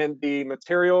in the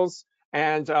materials,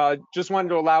 and just wanted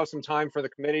to allow some time for the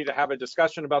committee to have a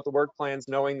discussion about the work plans,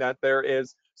 knowing that there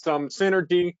is some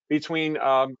synergy between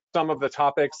some of the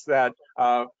topics that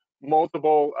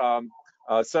multiple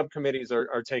subcommittees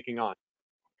are taking on.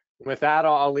 With that,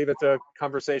 I'll leave it to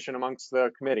conversation amongst the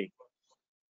committee.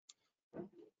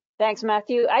 Thanks,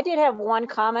 Matthew. I did have one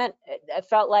comment. It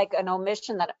felt like an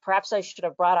omission that perhaps I should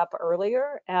have brought up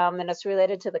earlier, and it's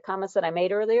related to the comments that I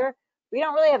made earlier. We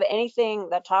don't really have anything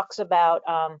that talks about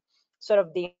sort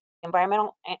of the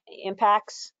environmental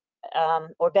impacts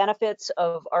or benefits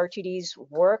of RTD's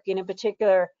work, and in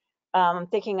particular,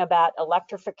 thinking about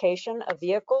electrification of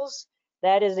vehicles.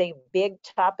 That is a big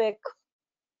topic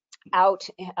out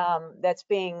that's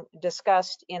being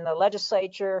discussed in the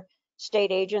legislature,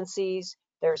 state agencies.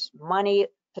 There's money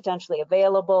potentially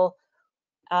available.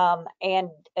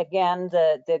 And again,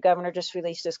 the governor just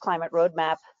released his climate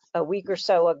roadmap a week or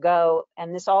so ago,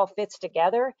 and this all fits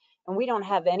together. And we don't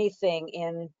have anything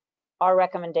in our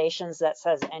recommendations that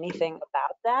says anything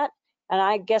about that. And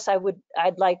I guess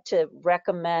I'd like to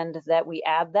recommend that we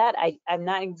add that. I'm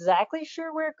not exactly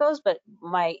sure where it goes, but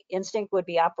my instinct would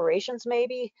be operations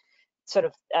maybe, sort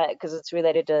of, because it's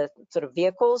related to sort of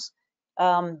vehicles.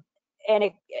 And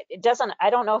it doesn't, I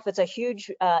don't know if it's a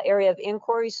huge area of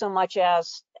inquiry so much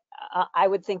as I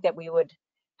would think that we would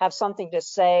have something to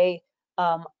say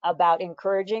about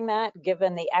encouraging that,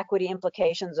 given the equity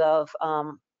implications of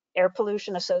air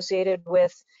pollution associated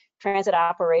with transit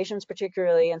operations,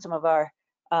 particularly in some of our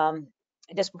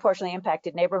disproportionately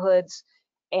impacted neighborhoods,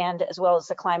 and as well as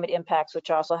the climate impacts, which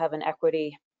also have an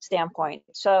equity standpoint.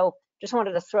 So just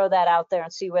wanted to throw that out there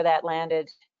and see where that landed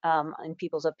in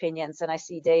people's opinions. And I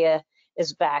see Dea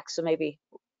is back, so maybe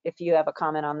if you have a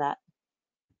comment on that.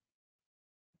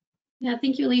 Yeah,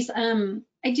 thank you, Elise.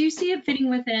 I do see it fitting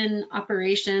within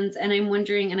operations, and I'm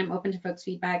wondering, and I'm open to folks'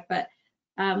 feedback, but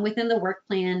within the work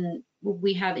plan,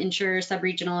 we have ensure,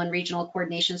 sub-regional, and regional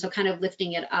coordination, so kind of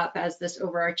lifting it up as this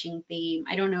overarching theme.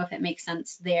 I don't know if it makes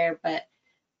sense there, but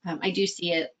I do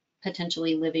see it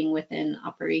potentially living within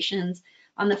operations.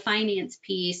 On the finance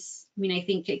piece, I mean, I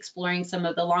think exploring some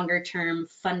of the longer-term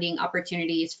funding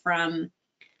opportunities from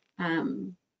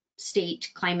state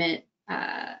climate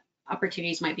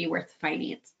opportunities might be worth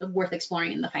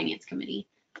exploring in the finance committee.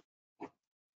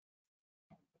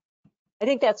 I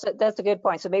think that's a good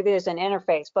point. So maybe there's an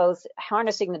interface, both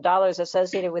harnessing the dollars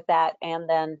associated with that and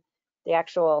then the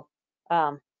actual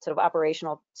sort of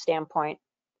operational standpoint.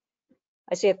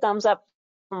 I see a thumbs up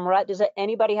from Rut. Does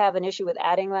anybody have an issue with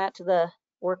adding that to the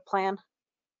work plan?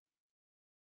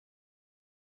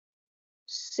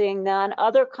 Seeing none.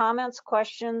 Other comments,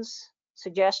 questions,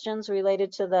 suggestions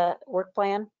related to the work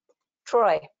plan?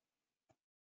 Troy.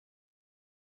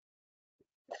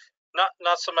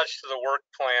 Not so much to the work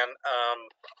plan.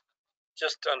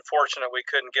 Just unfortunate we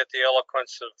couldn't get the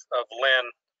eloquence of Lynn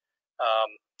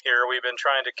here. We've been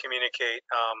trying to communicate.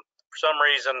 For some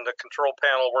reason, the control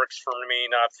panel works for me,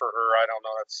 not for her. I don't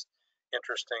know. That's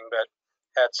interesting, but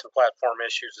had some platform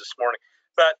issues this morning.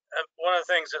 But one of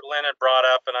the things that Lynn had brought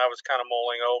up, and I was kind of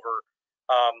mulling over,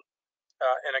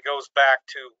 and it goes back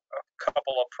to a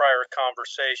couple of prior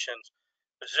conversations,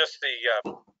 is just the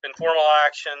informal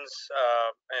actions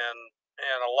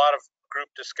and a lot of group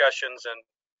discussions and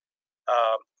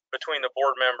between the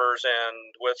board members and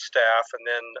with staff, and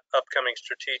then upcoming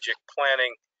strategic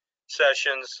planning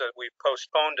sessions that we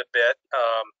postponed a bit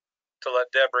to let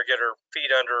Deborah get her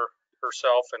feet under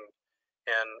herself and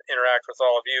interact with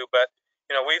all of you. But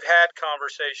you know, we've had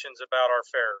conversations about our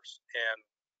fares, and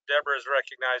Deborah has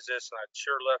recognized this, and I'd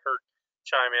sure let her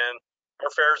chime in.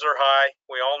 Our fares are high.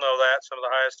 We all know that, some of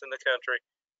the highest in the country.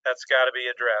 That's got to be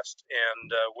addressed,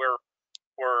 and we're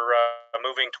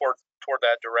moving toward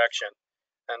that direction.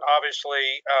 And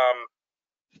obviously,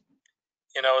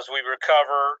 you know, as we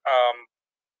recover,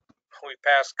 we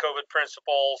pass COVID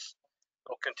principles.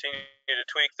 We'll continue to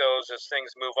tweak those as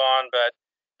things move on. But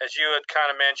as you had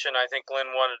kind of mentioned, I think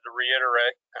Lynn wanted to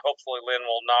reiterate, hopefully Lynn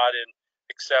will nod in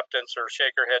acceptance or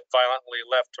shake her head violently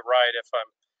left to right if I'm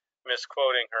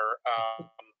misquoting her.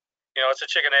 You know, it's a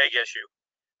chicken egg issue.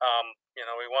 You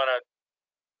know, we want to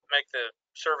make the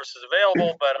services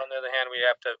available, but on the other hand, we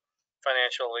have to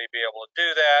financially be able to do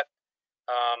that.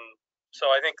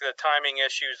 So I think the timing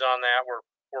issues on that were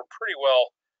pretty well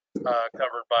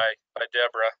covered by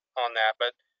Deborah on that.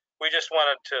 But we just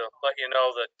wanted to let you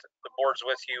know that the board's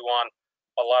with you on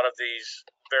a lot of these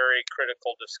very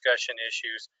critical discussion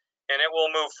issues, and it will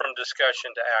move from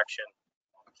discussion to action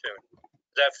soon.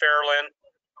 Is that fair, Lynn?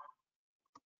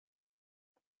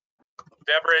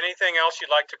 Deborah, anything else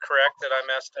you'd like to correct that I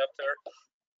messed up there?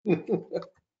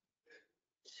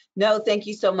 No, thank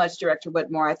you so much, Director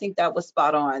Whitmore. I think that was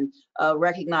spot on.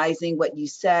 Recognizing what you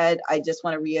said, I just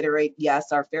want to reiterate,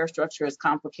 yes, our fare structure is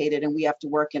complicated and we have to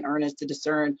work in earnest to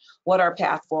discern what our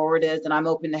path forward is, and I'm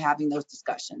open to having those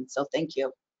discussions. So thank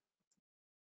you.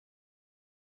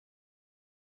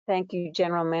 Thank you,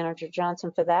 General Manager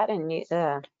Johnson, for that, and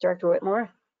Director Whitmore.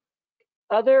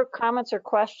 Other comments or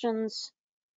questions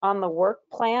on the work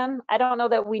plan? I don't know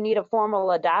that we need a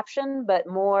formal adoption, but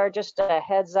more just a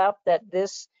heads up that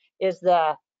this is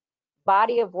the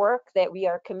body of work that we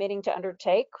are committing to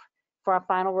undertake for our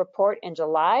final report in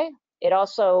July. It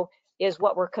also is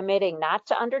what we're committing not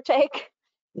to undertake.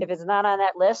 If it's not on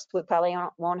that list, we probably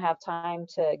won't have time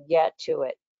to get to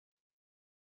it.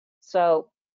 So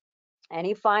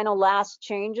any final last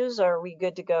changes, or are we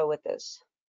good to go with this?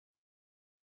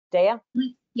 Dea?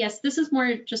 Yes, this is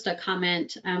more just a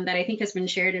comment that I think has been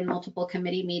shared in multiple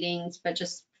committee meetings, but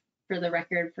just for the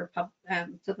record, so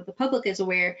that the public is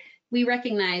aware, we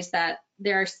recognize that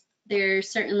there's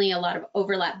certainly a lot of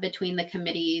overlap between the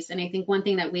committees. And I think one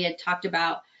thing that we had talked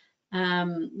about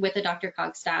with the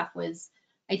DRCOG staff was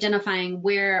identifying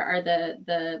where are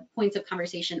the points of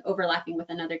conversation overlapping with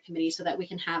another committee so that we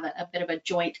can have a bit of a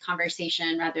joint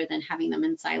conversation rather than having them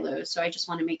in silos. So I just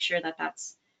want to make sure that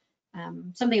that's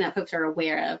something that folks are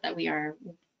aware of, that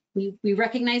we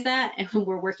recognize that and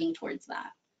we're working towards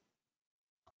that.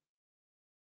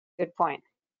 Good point.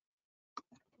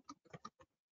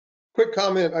 Quick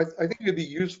comment, I think it'd be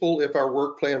useful if our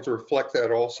work plans reflect that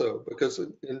also, because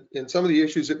in some of the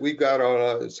issues that we've got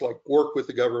on, it's like work with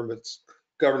the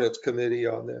governance committee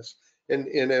on this. And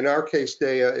in our case,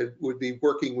 Dea, it would be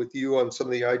working with you on some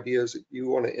of the ideas that you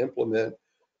want to implement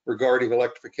regarding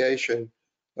electrification,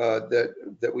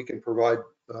 that we can provide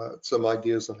some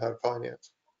ideas on how to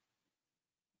finance.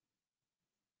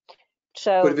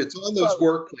 So, but if it's on those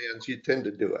work plans, you tend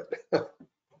to do it.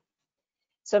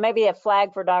 So maybe a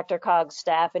flag for DRCOG's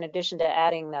staff, in addition to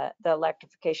adding the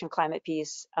electrification climate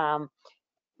piece,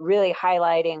 really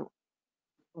highlighting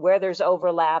where there's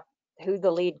overlap, who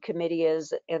the lead committee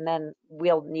is, and then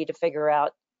we'll need to figure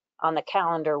out on the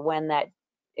calendar when that,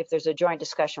 if there's a joint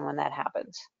discussion, when that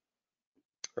happens.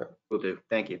 Will do.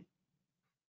 Thank you.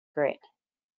 Great.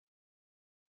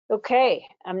 Okay,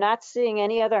 I'm not seeing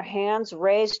any other hands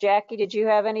raised. Jackie, did you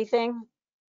have anything?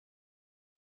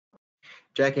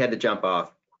 Jackie had to jump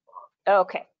off.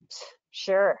 Okay,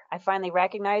 sure. I finally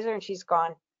recognize her and she's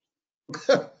gone.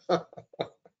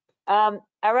 All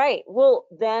right, well,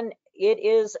 then it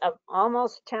is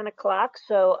almost 10 o'clock,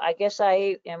 so I guess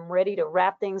I am ready to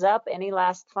wrap things up. Any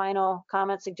last final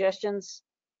comments, suggestions?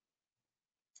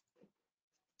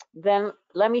 Then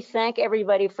let me thank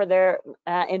everybody for their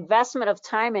investment of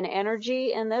time and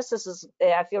energy in this.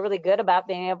 I feel really good about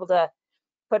being able to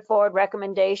put forward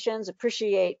recommendations,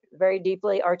 appreciate very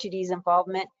deeply RTD's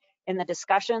involvement in the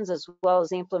discussions as well as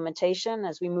the implementation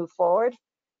as we move forward.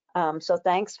 So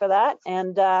thanks for that.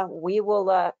 And we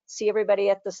will see everybody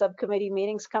at the subcommittee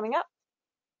meetings coming up.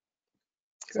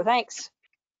 So thanks.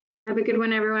 Have a good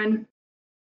one, everyone.